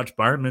went to watch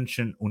Bayern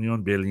München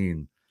Union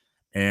Berlin,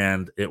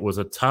 and it was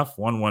a tough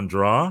 1-1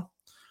 draw.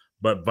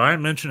 But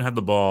Bayern München had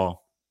the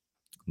ball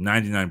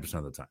 99%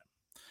 of the time.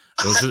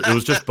 It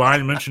was just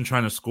Bayern München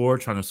trying to score,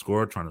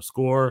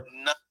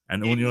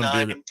 and Union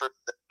Berlin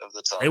of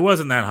the time. It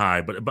wasn't that high,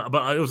 but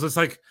it was just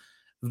like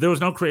there was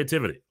no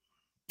creativity.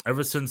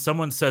 Ever since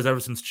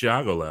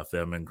Thiago left, they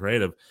haven't been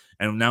creative,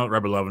 and now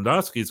Robert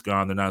Lewandowski's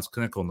gone, they're not as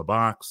clinical in the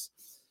box.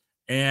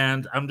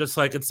 And I'm just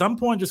like, at some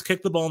point, just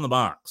kick the ball in the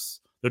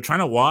box. They're trying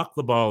to walk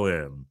the ball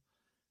in,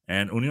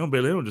 and Union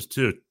Berlin were just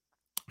too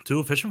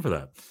efficient for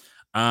that.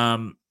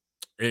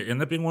 It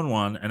ended up being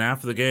 1-1, and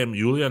after the game,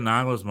 Julian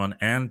Nagelsmann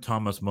and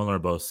Thomas Muller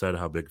both said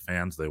how big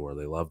fans they were.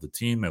 They loved the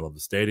team. They loved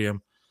the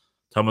stadium.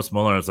 Thomas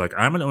Muller is like,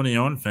 I'm an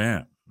Union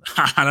fan.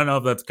 I don't know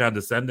if that's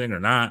condescending or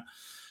not,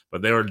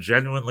 but they were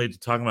genuinely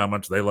talking about how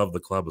much they love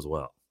the club as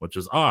well, which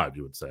is odd,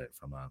 you would say,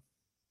 from a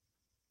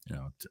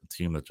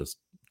team that just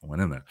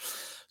went in there.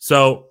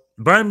 So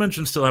Bayern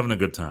München's still having a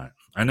good time.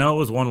 I know it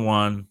was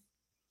 1-1.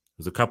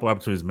 There's a couple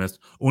opportunities missed.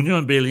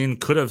 Union Berlin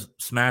could have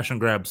smash and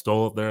grab,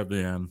 stole it there at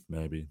the end,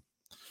 maybe.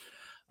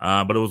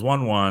 But it was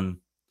 1-1,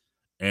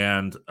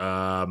 and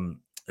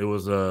it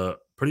was a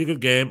pretty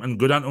good game, and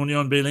good on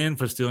Union Berlin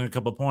for stealing a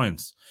couple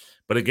points.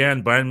 But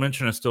again, Bayern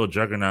München is still a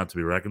juggernaut to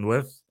be reckoned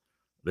with.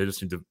 They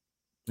just need to,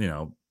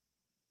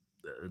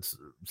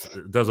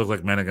 it does look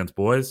like men against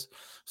boys.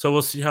 So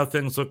we'll see how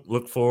things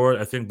look forward.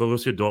 I think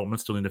Borussia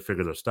Dortmund still need to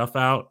figure their stuff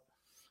out.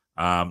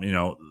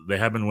 They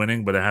have been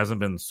winning, but it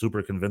hasn't been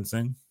super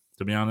convincing,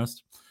 to be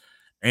honest.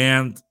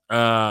 And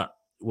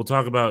we'll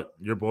talk about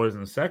your boys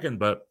in a second,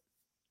 but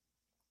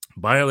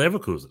Bayer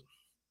Leverkusen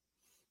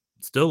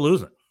still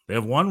losing. They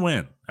have one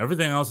win.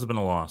 Everything else has been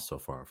a loss so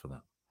far for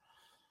them.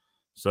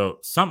 So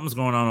something's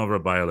going on over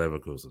at Bayer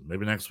Leverkusen.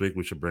 Maybe next week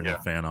we should bring a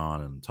fan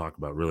on and talk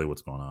about really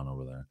what's going on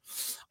over there.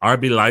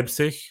 RB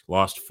Leipzig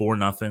lost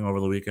 4-0 over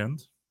the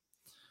weekend.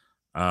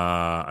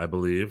 I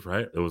believe,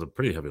 right? It was a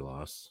pretty heavy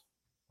loss.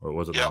 Or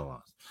was it not a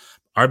loss?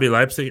 RB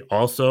Leipzig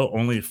also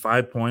only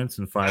 5 points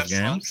in 5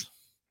 games.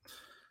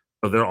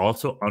 So they're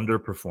also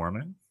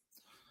underperforming.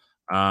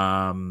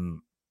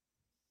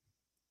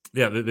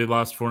 They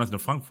lost 4-0 to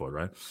Frankfurt,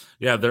 right?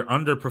 Yeah, they're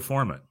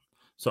underperforming.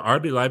 So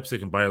RB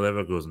Leipzig and Bayer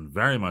Leverkusen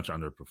very much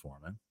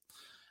underperforming.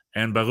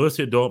 And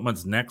Borussia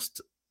Dortmund's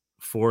next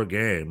 4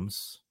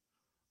 games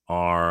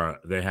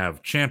they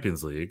have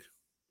Champions League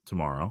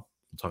tomorrow.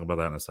 We'll talk about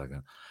that in a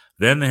second.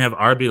 Then they have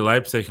RB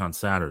Leipzig on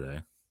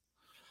Saturday.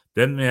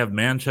 Then they have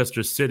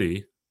Manchester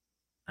City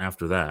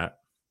after that.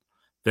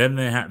 Then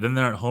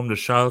they're at home to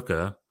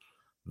Schalke,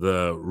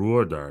 the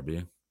Ruhr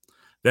derby.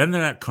 Then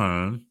they're at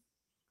Köln,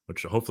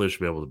 which hopefully they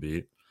should be able to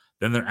beat.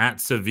 Then they're at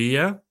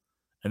Sevilla,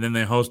 and then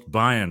they host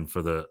Bayern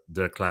for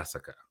their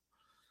Klassiker.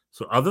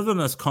 So other than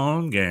this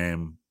Köln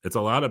game, it's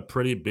a lot of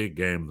pretty big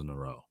games in a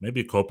row.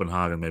 Maybe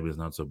Copenhagen, maybe it's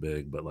not so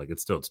big, but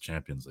it's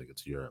Champions League.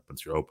 It's Europe.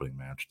 It's your opening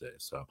match day.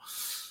 So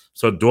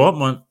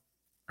Dortmund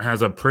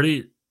has a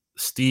pretty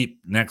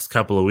steep next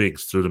couple of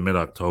weeks through to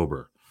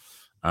mid-October.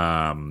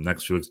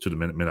 Next few weeks to the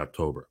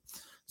mid-October.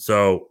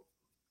 So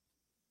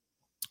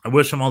I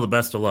wish them all the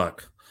best of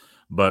luck.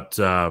 But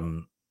by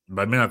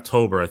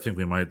mid-October, I think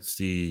we might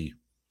see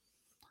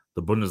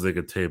the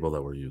Bundesliga table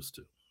that we're used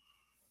to.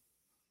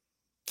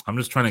 I'm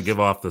just trying to give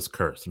off this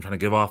curse. I'm trying to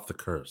give off the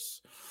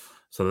curse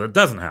so that it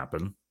doesn't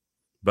happen,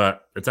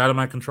 but it's out of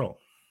my control.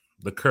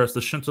 The curse, the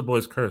Schinzel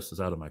Boys curse is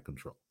out of my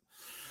control.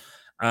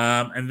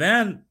 And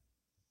then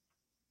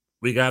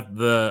we got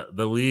the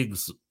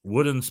league's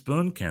wooden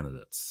spoon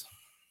candidates,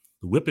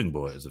 the whipping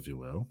boys, if you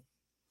will.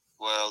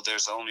 Well,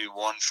 there's only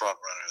one front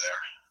runner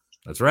there.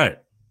 That's right.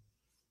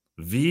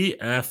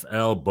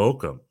 VfL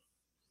Bochum,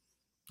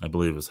 I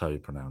believe is how you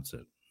pronounce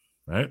it,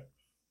 right?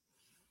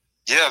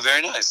 Yeah,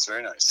 very nice,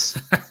 very nice.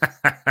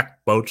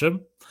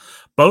 Bochum.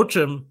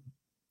 Bochum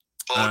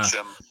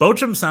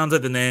sounds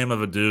like the name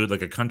of a dude,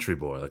 like a country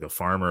boy, like a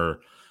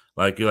farmer.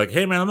 Like you're like,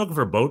 hey man, I'm looking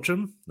for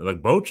Bochum. They're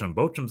like,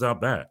 Bochum's out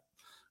back.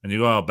 And you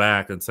go out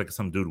back, and it's like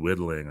some dude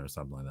whittling or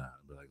something like that.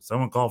 But like,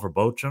 someone call for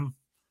Bochum.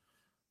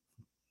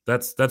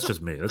 That's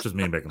just me. That's just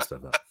me making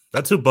stuff up.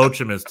 That's who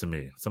Bochum is to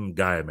me. Some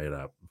guy I made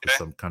up,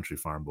 some country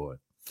farm boy.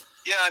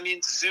 Yeah, I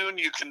mean, soon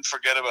you can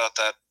forget about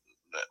that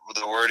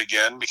the word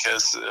again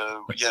because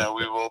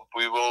we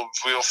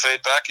will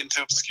fade back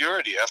into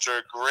obscurity after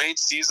a great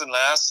season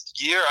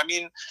last year. I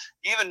mean,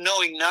 even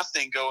knowing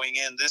nothing going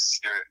in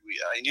this year,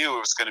 I knew it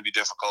was going to be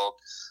difficult,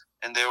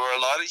 and there were a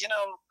lot of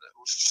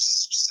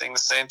saying the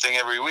same thing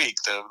every week.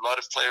 A lot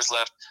of players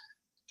left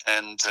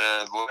and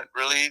weren't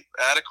really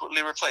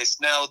adequately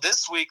replaced. Now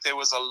this week there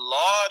was a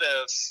lot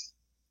of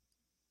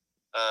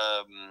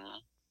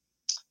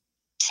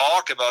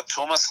talk about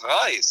Thomas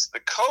Reis,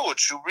 the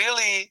coach, who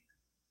really.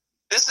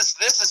 This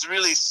is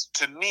really,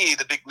 to me,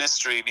 the big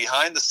mystery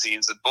behind the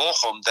scenes at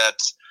Bochum, that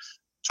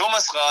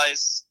Thomas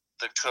Reis,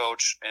 the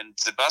coach, and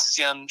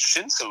Sebastian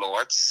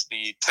Schinzelorts,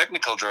 the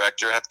technical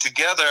director, have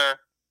together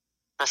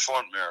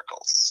performed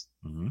miracles.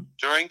 Mm-hmm.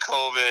 During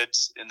COVID,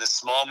 in this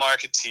small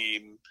market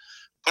team,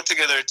 put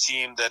together a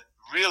team that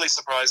really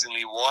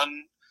surprisingly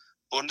won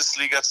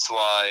Bundesliga 2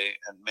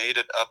 and made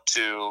it up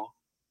to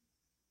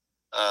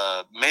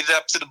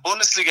the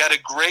Bundesliga, had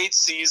a great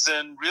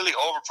season, really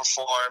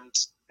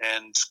overperformed,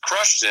 and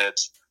crushed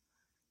it.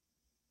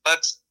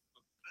 But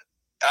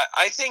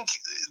I think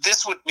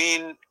this would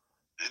mean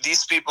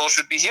these people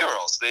should be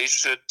heroes. They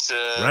should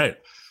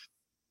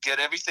get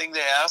everything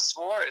they asked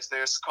for. If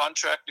there's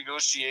contract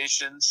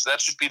negotiations, that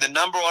should be the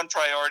number one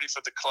priority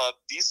for the club.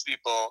 These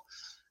people,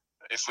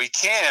 if we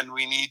can,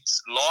 we need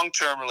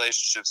long-term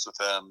relationships with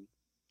them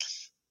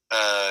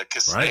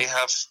because they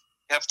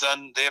have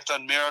done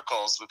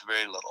miracles with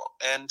very little.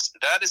 And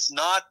that is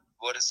not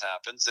what has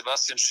happened.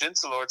 Sebastian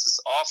Schinzelorts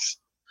is off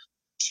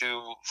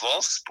to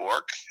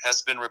Wolfsburg,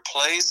 has been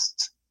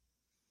replaced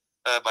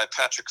by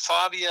Patrick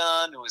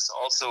Fabian, who is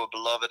also a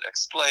beloved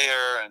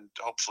ex-player and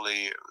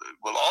hopefully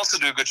will also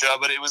do a good job.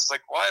 But it was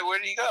like, where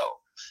did he go?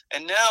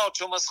 And now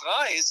Thomas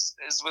Reis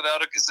is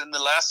in the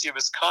last year of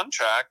his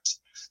contract,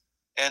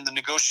 and the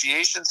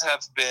negotiations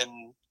have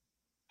been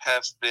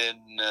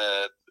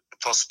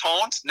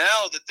postponed.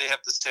 Now that they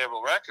have this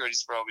terrible record,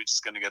 he's probably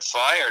just going to get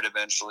fired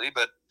eventually.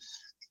 But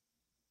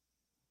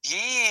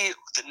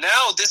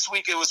this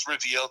week it was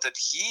revealed that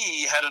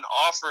he had an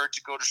offer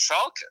to go to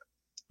Schalke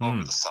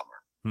over the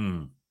summer.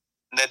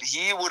 that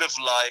he would have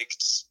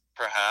liked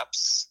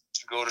perhaps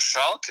to go to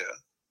Schalke,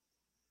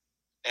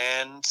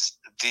 and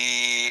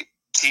the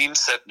team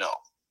said no.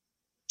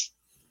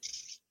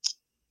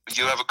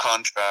 You have a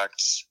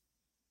contract.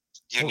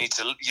 You need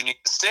to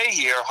stay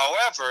here.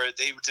 However,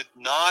 they did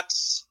not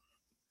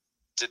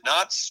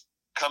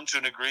come to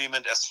an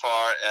agreement as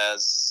far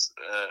as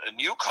a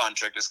new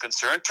contract is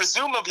concerned.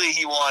 Presumably,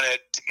 he wanted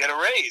to get a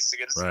raise, to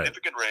get a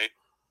significant raise,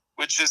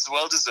 which is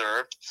well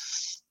deserved.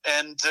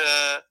 And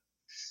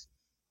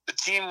the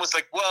team was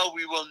like, "Well,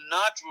 we will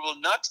not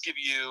give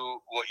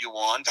you what you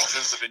want in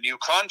terms of a new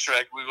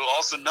contract. We will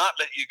also not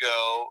let you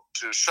go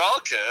to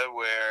Schalke,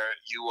 where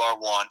you are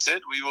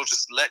wanted. We will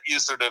just let you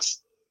sort of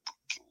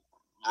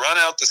run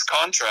out this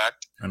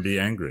contract and be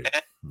angry."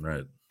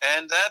 Right.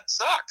 And that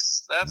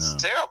sucks. That's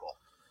terrible.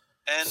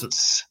 And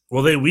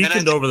they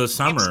weakened over the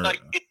summer.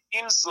 It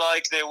seems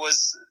like there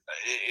was.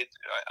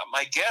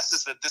 My guess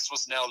is that this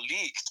was now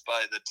leaked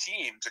by the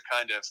team to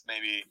kind of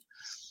maybe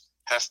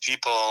have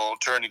people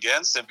turn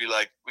against and be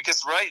like,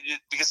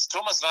 because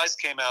Thomas Reis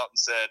came out and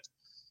said,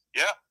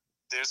 "Yeah,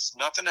 there's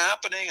nothing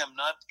happening.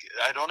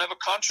 I don't have a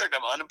contract.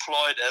 I'm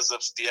unemployed as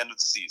of the end of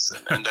the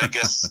season." And I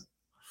guess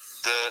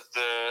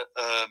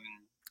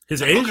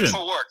his I'm agent, looking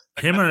for work.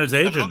 Him or his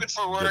agent, I'm looking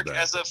for work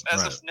as of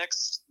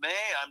next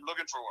May. I'm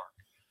looking for work,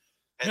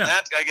 and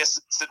that I guess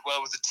sit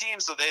well with the team.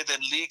 So they then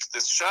leaked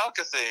this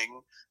Schalke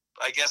thing,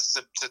 I guess,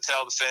 to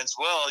tell the fans,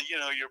 well,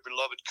 your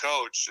beloved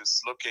coach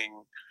is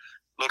looking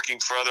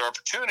for other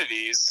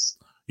opportunities.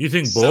 You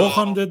think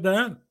Bochum did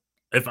that?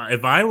 If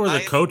I were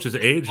the coach's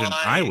agent,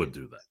 I would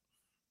do that.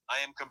 I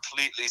am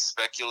completely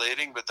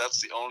speculating, but that's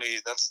the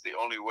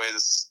only way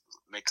this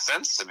makes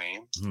sense to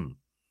me.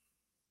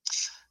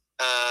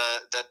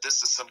 That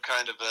this is some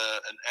kind of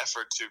an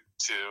effort to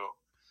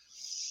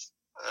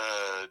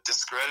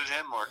discredit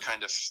him, or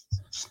kind of.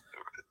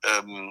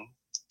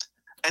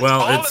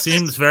 It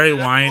seems very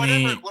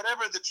whiny.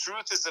 Whatever the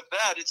truth is of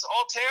that, it's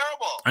all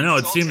terrible. I know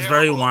it seems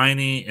very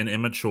whiny and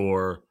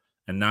immature,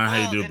 and not how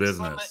you do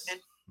business.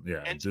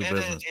 Do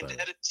business.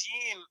 At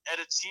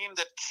a team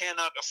that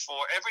cannot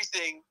afford,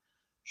 everything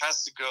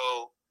has to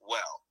go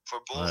well for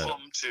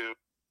Bochum to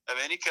have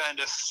any kind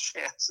of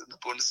chance in the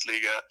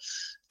Bundesliga.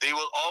 They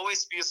will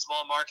always be a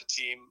small market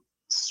team,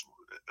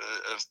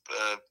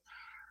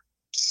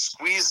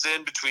 squeezed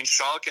in between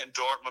Schalke and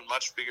Dortmund,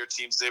 much bigger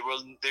teams. They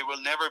will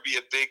never be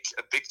a big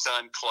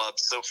time club.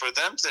 So for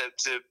them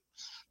to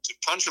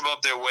punch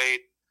above their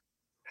weight,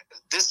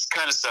 this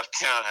kind of stuff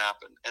cannot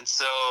happen. And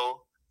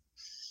so,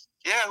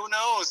 who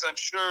knows? I'm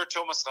sure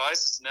Thomas Reis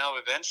is now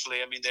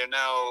eventually. I mean, they're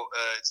now.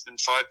 It's been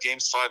 5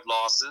 games, 5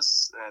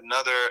 losses.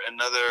 Another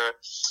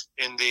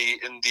in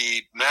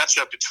the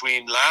matchup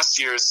between last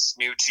year's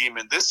new team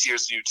and this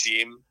year's new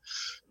team.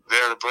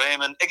 Werder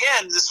Bremen.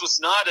 Again, this was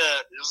not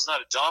a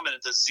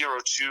dominant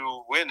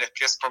 0-2 win. I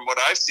guess from what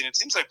I've seen, it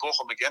seems like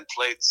Bochum again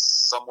played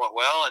somewhat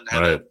well and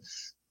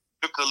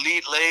took the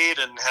lead late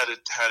and had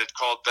it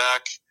called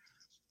back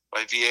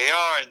by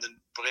VAR, and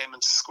then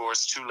Bremen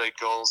scores 2 late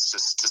goals to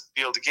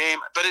steal the game.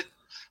 But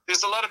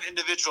there's a lot of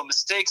individual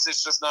mistakes.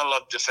 There's just not a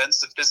lot of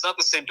defensive. There's not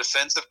the same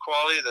defensive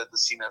quality that the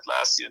team had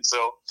last year, and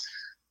so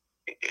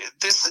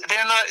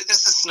they're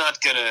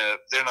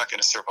not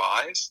gonna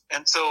survive.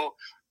 And so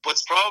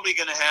what's probably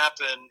going to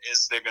happen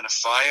is they're going to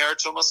fire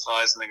Thomas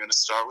Reis and they're going to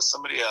start with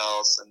somebody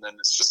else, and then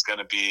it's just going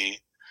to be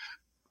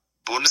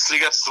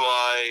Bundesliga 2,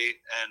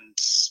 and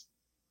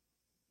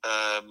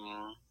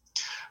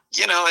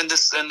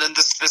this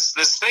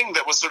thing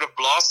that was sort of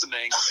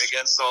blossoming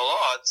against all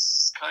odds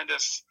is kind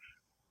of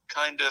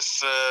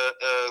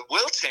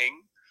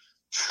wilting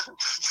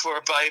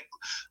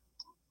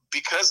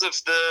because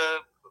of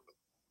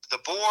the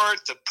board,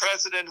 the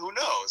president, who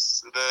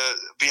knows?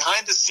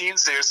 Behind the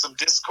scenes, there's some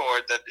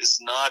discord that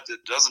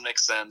doesn't make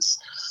sense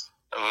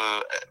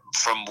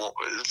from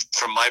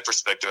my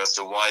perspective as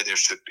to why there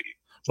should be.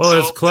 Well,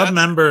 as club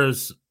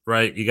members,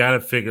 right, you got to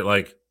figure,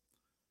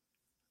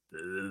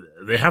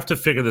 they have to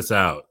figure this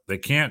out. They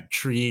can't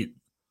treat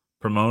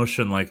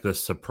promotion like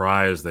this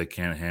surprise they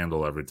can't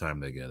handle every time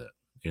they get it,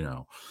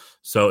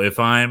 So if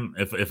I'm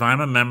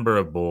a member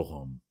of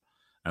Bochum,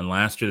 and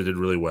last year they did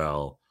really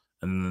well,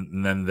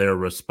 and then their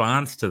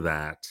response to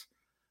that,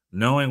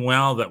 knowing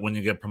well that when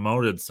you get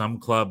promoted, some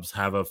clubs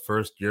have a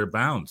first-year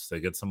bounce. They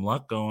get some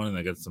luck going, and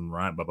they get some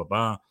that's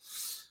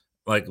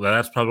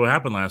probably what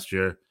happened last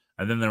year.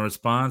 And then their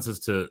response is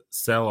to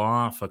sell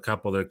off a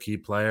couple of their key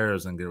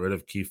players and get rid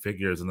of key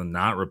figures and then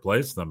not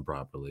replace them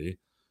properly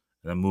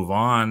and then move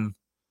on.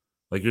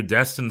 Like, you're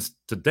destined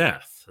to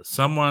death.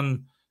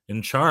 Someone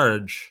in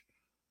charge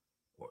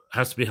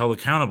has to be held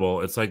accountable.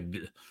 It's like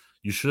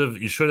you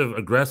should have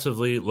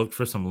aggressively looked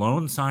for some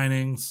loan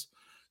signings.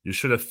 You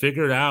should have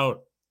figured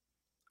out,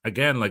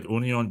 again, like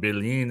Union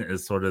Berlin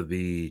is sort of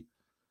the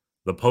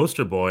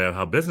poster boy of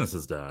how business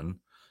is done.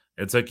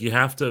 It's like you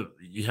have to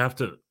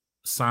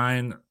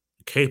sign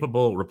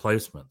capable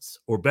replacements,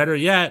 or better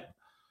yet,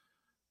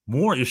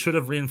 more. You should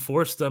have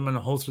reinforced them and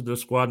holstered their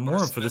squad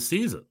more for the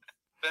season.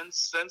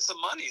 Spend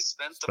some money.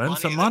 Spend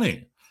some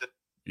money.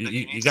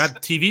 You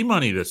got TV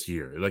money this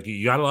year. Like,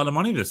 you got a lot of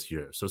money this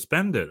year, so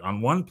spend it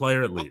on one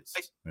player at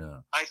least.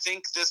 I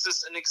think this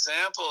is an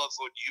example of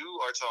what you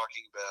are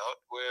talking about,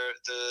 where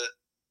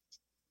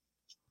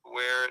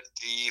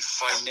the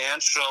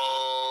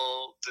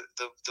financial,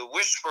 the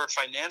wish for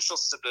financial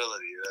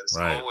stability that is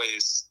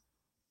always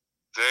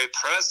very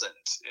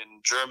present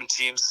in German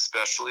teams,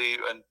 especially,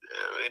 and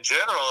in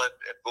general,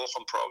 at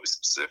Bochum probably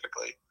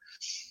specifically.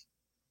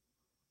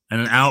 And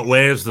it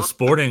outweighs the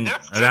sporting.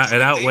 It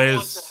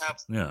outweighs.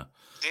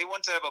 They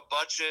want to have a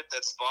budget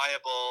that's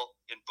viable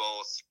in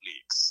both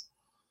leagues.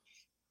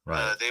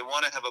 Right. They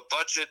want to have a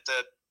budget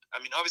that, I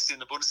mean, obviously in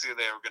the Bundesliga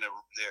they're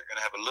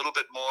gonna have a little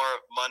bit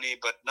more money,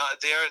 but not.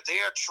 They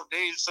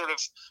sort of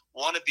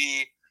want to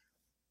be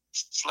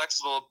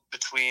flexible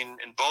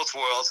in both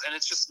worlds, and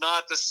it's just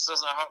not. This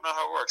is not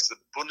how it works. The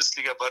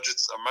Bundesliga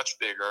budgets are much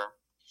bigger.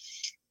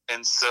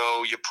 And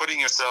so you're putting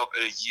yourself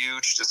at a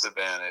huge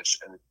disadvantage,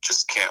 and it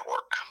just can't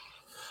work.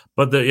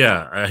 But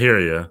I hear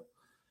you.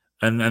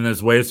 And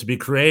there's ways to be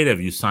creative.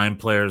 You sign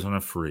players on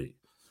a free.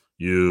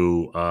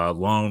 You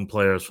loan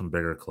players from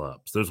bigger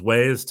clubs. There's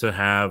ways to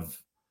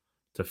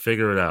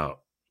figure it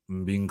out.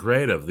 Being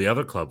creative. The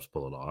other clubs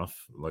pull it off.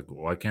 Like,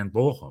 why can't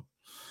Bochum?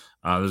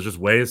 There's just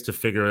ways to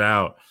figure it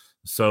out.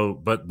 So,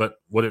 but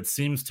what it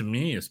seems to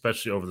me,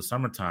 especially over the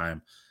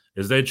summertime,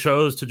 is they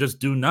chose to just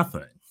do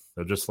nothing.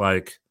 They're just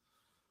like,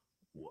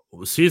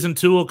 season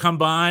 2 will come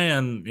by,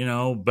 and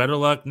better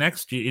luck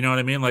next year. You know what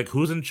I mean? Like,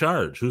 who's in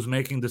charge? Who's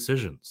making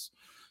decisions?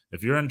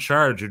 If you're in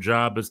charge, your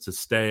job is to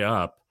stay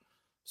up.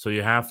 So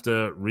you have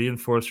to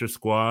reinforce your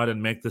squad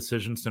and make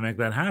decisions to make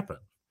that happen.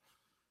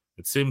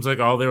 It seems like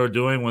all they were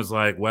doing was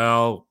like,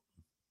 well,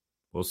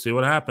 we'll see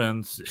what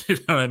happens. You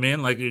know what I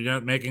mean? Like, you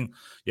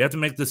have to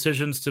make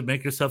decisions to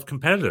make yourself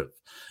competitive,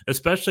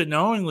 especially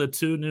knowing the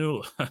 2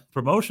 new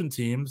promotion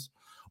teams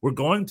were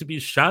going to be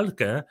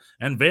Schalke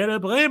and Werder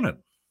Bremen.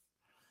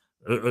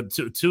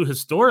 Two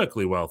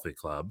historically wealthy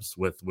clubs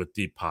with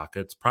deep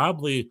pockets.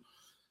 Probably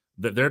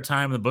their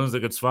time in the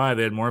Bundesliga 2,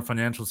 they had more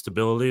financial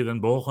stability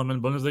than Bochum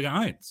and Bundesliga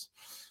 1.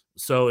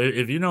 So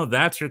if you know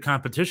that's your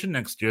competition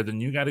next year, then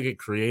you got to get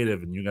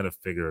creative and you got to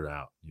figure it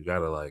out. You got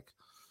to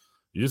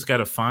you just got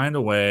to find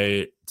a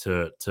way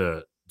to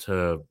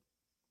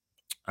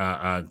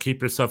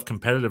keep yourself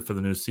competitive for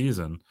the new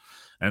season.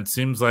 And it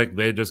seems like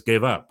they just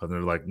gave up, and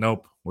they're like,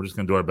 nope, we're just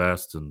going to do our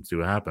best and see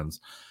what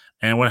happens.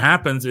 And what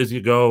happens is you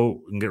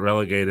go and get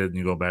relegated and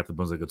you go back to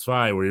Bundesliga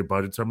 2, where your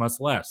budgets are much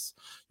less.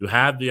 You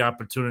have the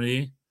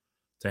opportunity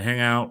to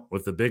hang out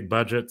with the big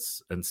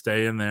budgets and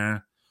stay in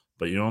there,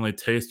 but you only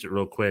taste it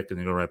real quick and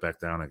you go right back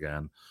down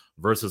again,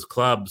 versus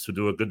clubs who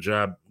do a good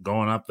job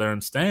going up there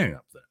and staying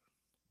up there.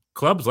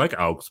 Clubs like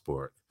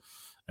Augsburg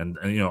and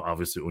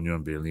obviously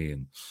Union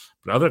Berlin,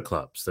 but other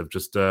clubs, they've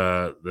just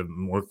they've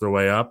worked their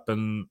way up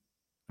and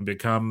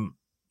become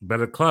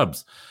better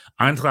clubs.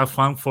 Eintracht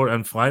Frankfurt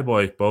and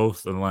Freiburg,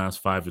 both in the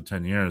last 5 to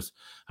 10 years,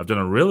 have done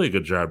a really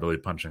good job really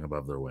punching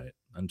above their weight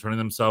and turning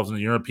themselves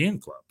into European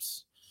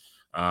clubs,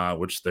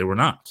 which they were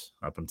not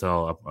up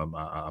until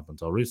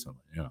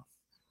recently.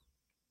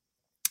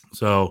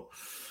 So,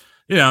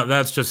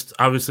 that's just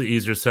obviously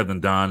easier said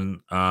than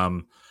done.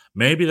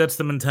 Maybe that's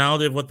the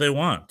mentality of what they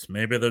want.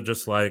 Maybe they're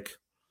just like,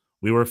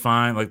 we were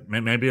fine. Like,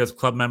 maybe as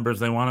club members,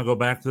 they want to go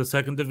back to the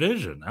second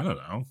division. I don't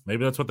know.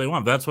 Maybe that's what they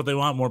want. If that's what they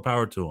want, more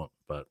power to them.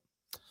 But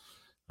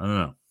I don't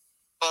know.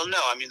 Well, no,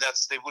 I mean,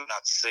 they would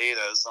not say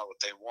that. It's not what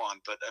they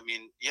want. But I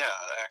mean, yeah,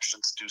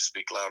 actions do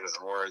speak louder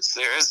than words.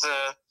 There is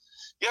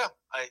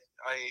I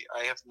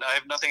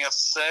have nothing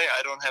else to say.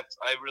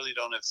 I really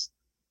don't have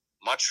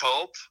much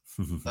hope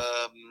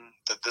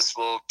that this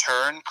will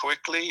turn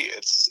quickly.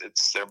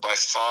 They're by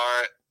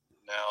far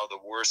now the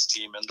worst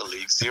team in the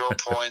league. 0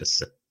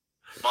 points.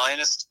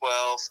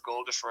 -12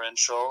 goal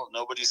differential.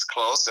 Nobody's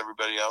close.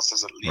 Everybody else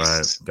has at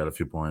least got a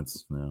few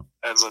points. Yeah,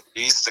 has at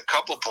least a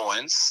couple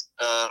points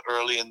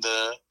early in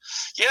the.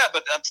 Yeah,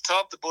 but at the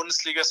top, the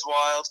Bundesliga is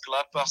wild.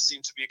 Gladbach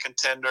seemed to be a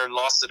contender.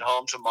 Lost at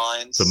home to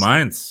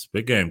Mainz.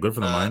 Big game. Good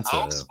for the Mainz.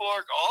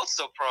 Augsburg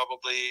also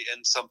probably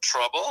in some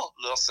trouble.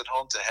 Lost at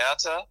home to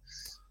Hertha.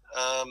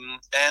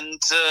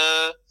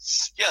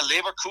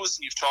 Leverkusen,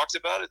 you've talked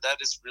about it. That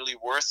is really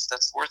worth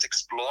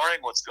exploring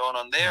what's going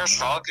on there.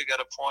 Schalke got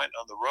a point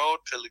on the road.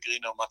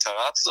 Pellegrino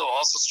Matarazzo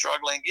also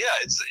struggling. Yeah,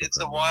 it's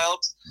a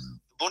wild.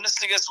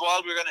 Bundesliga is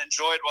wild. We're going to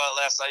enjoy it while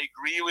it lasts. I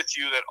agree with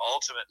you that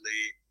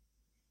ultimately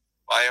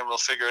Bayern will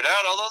figure it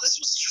out. Although this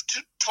was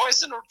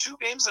two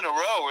games in a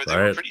row where they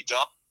were pretty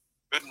dumb,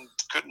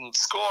 couldn't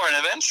score, and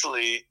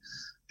eventually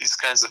these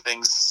kinds of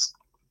things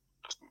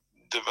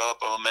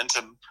develop a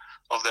momentum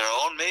of their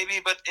own, maybe,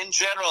 but in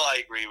general,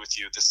 I agree with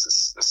you. This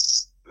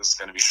is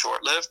going to be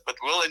short-lived, but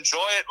we'll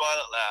enjoy it while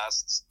it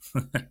lasts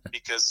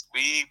because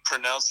we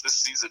pronounced this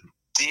season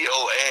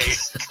DOA.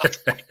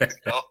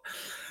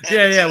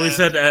 We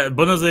said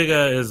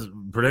Bundesliga is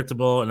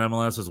predictable and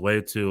MLS is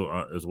way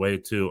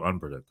too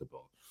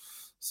unpredictable.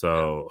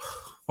 So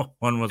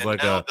one was boring.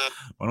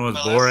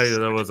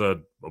 There was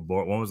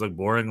one was like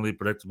boringly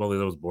predictable. The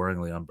other was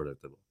boringly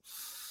unpredictable.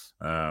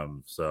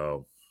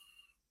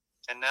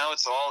 And now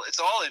it's all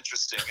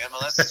interesting.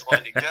 MLS is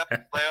winding down.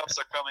 Playoffs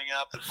are coming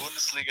up. The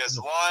Bundesliga is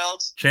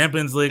wild.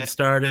 Champions League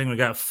starting. We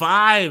got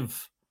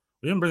 5.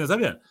 We didn't bring this up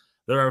yet.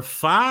 There are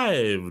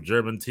 5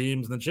 German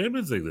teams in the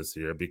Champions League this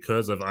year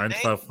because of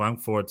Eintracht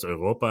Frankfurt's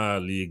Europa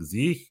League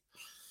Sieg.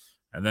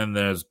 And then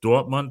there's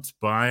Dortmund,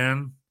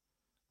 Bayern,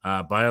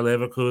 Bayer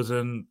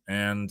Leverkusen,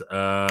 and who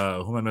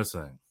am I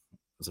missing?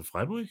 Is it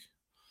Freiburg?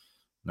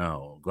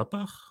 No,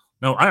 Gladbach?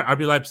 No,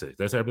 RB Leipzig.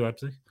 Did I say RB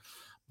Leipzig?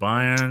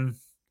 Bayern.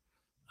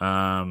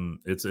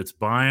 It's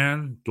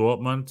Bayern,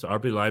 Dortmund,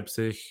 RB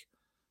Leipzig,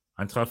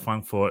 Eintracht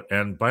Frankfurt,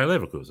 and Bayer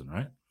Leverkusen,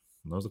 right?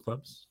 Those are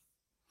clubs?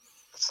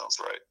 That sounds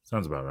right.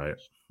 Sounds about right.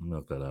 Let me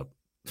look that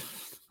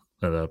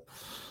up.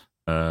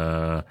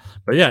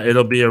 But yeah,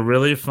 it'll be a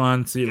really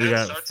fun. See, we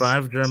got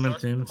 5 German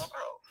teams.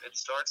 It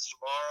starts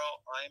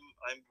tomorrow.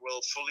 I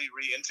will fully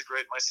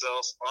reintegrate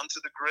myself onto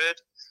the grid.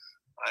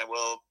 I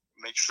will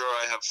make sure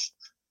I have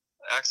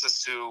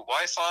access to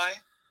Wi-Fi.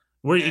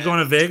 Where you going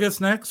to Vegas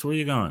next? Where are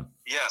you going?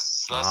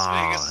 Yes, Las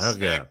Vegas.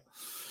 Heck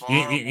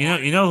yeah!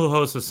 You know who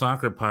hosts a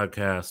soccer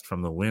podcast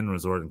from the Wynn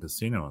Resort and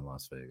Casino in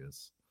Las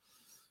Vegas?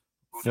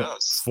 Who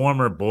does?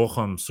 Former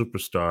Bochum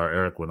superstar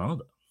Eric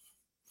Winalda.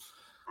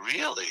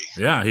 Really?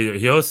 Yeah,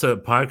 he hosts a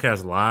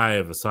podcast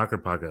live, a soccer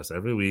podcast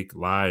every week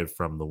live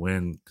from the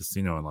Wynn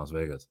Casino in Las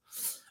Vegas.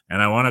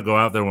 And I want to go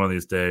out there one of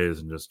these days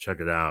and just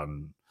check it out.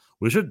 And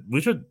we should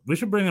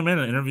bring him in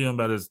and interview him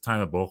about his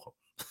time at Bochum.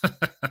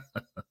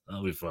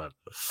 That'll be fun.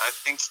 I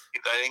think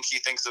he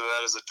thinks of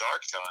that as a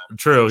dark time.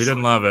 True, he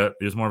didn't love it.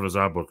 He was more of a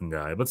Saarbrücken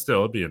guy, but still,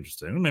 it'd be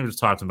interesting. Maybe just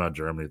talking about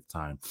Germany at the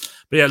time.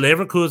 But yeah,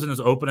 Leverkusen is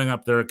opening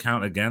up their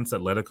account against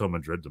Atletico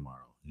Madrid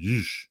tomorrow.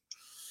 Yeesh.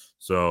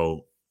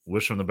 So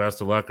wish them the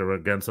best of luck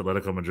against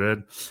Atletico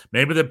Madrid.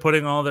 Maybe they're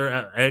putting all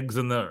their eggs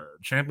in the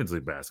Champions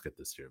League basket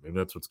this year. Maybe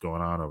that's what's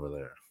going on over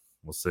there.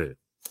 We'll see.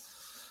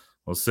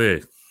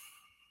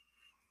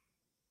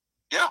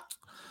 Yeah.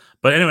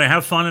 But anyway,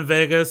 have fun in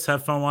Vegas.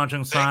 Have fun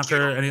watching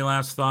soccer. Any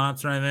last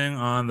thoughts or anything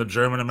on the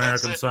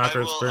German-American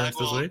soccer experience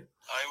this week?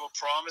 I will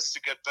promise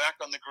to get back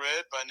on the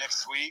grid by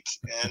next week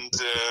and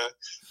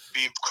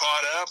be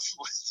caught up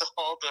with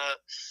all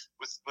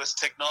with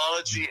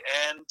technology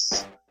and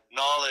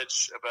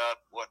knowledge about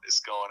what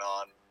is going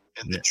on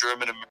in the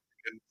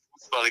German-American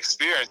football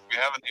experience. We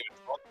haven't even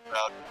talked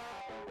about.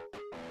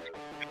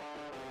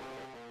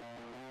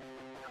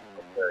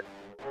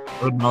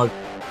 Good knowledge.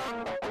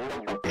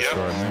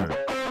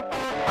 Yep.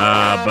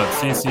 But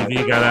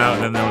CCV got out,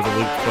 and then there was a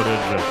leaked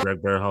footage of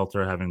Greg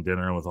Berhalter having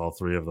dinner with all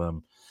 3 of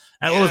them.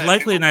 And it was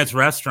likely a nice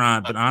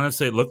restaurant, but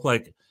honestly, it looked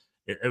like,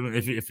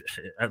 if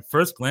at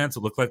first glance,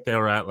 it looked like they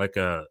were at like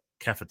a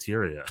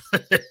cafeteria.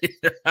 I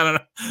don't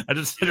know. I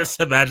just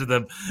imagine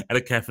them at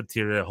a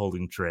cafeteria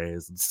holding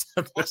trays and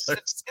stuff.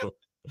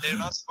 They're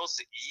not supposed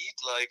to eat?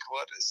 Like,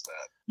 what is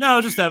that?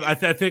 No, just that. I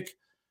think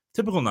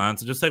typical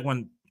nonsense. Just like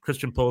when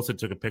Christian Pulisic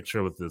took a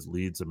picture with his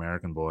Leeds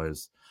American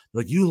boys.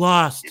 Like, you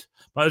lost.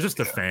 But it's just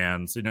the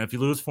fans. You know, if you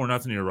lose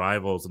 4-0 to your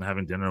rivals and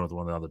having dinner with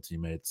one of the other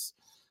teammates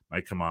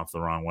might come off the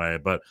wrong way.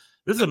 But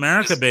this is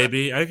America,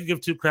 baby. I could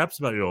give 2 craps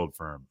about your old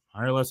firm.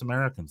 Hire less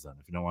Americans then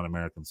if you don't want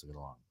Americans to get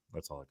along.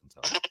 That's all I can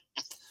tell you.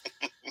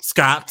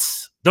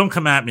 Scots, don't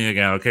come at me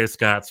again, okay,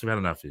 Scots? We've had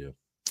enough of you.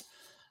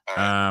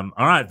 All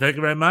right. Thank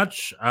you very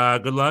much.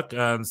 Good luck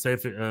and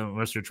safe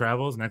rest of your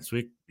travels. Next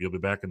week, you'll be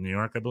back in New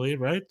York, I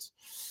believe, right?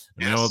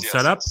 In the old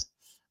setup. Yes.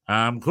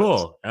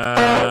 Cool. We've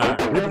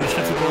been the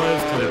Shitsy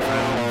Boys. Tell your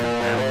friends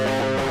and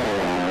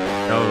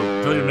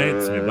family. Tell your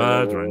mates and your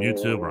buds. We're on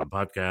YouTube. We're on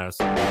podcasts.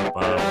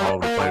 All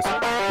over the place.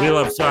 We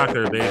love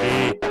soccer, baby.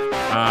 If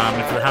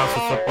you're the House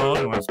of Football,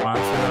 you want to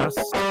sponsor us,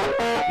 give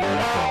me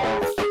a call.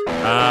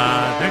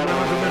 Thank you very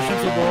much for the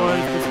Shitsy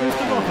Boys. Bis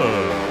nächste Woche.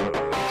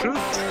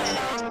 Tschüss.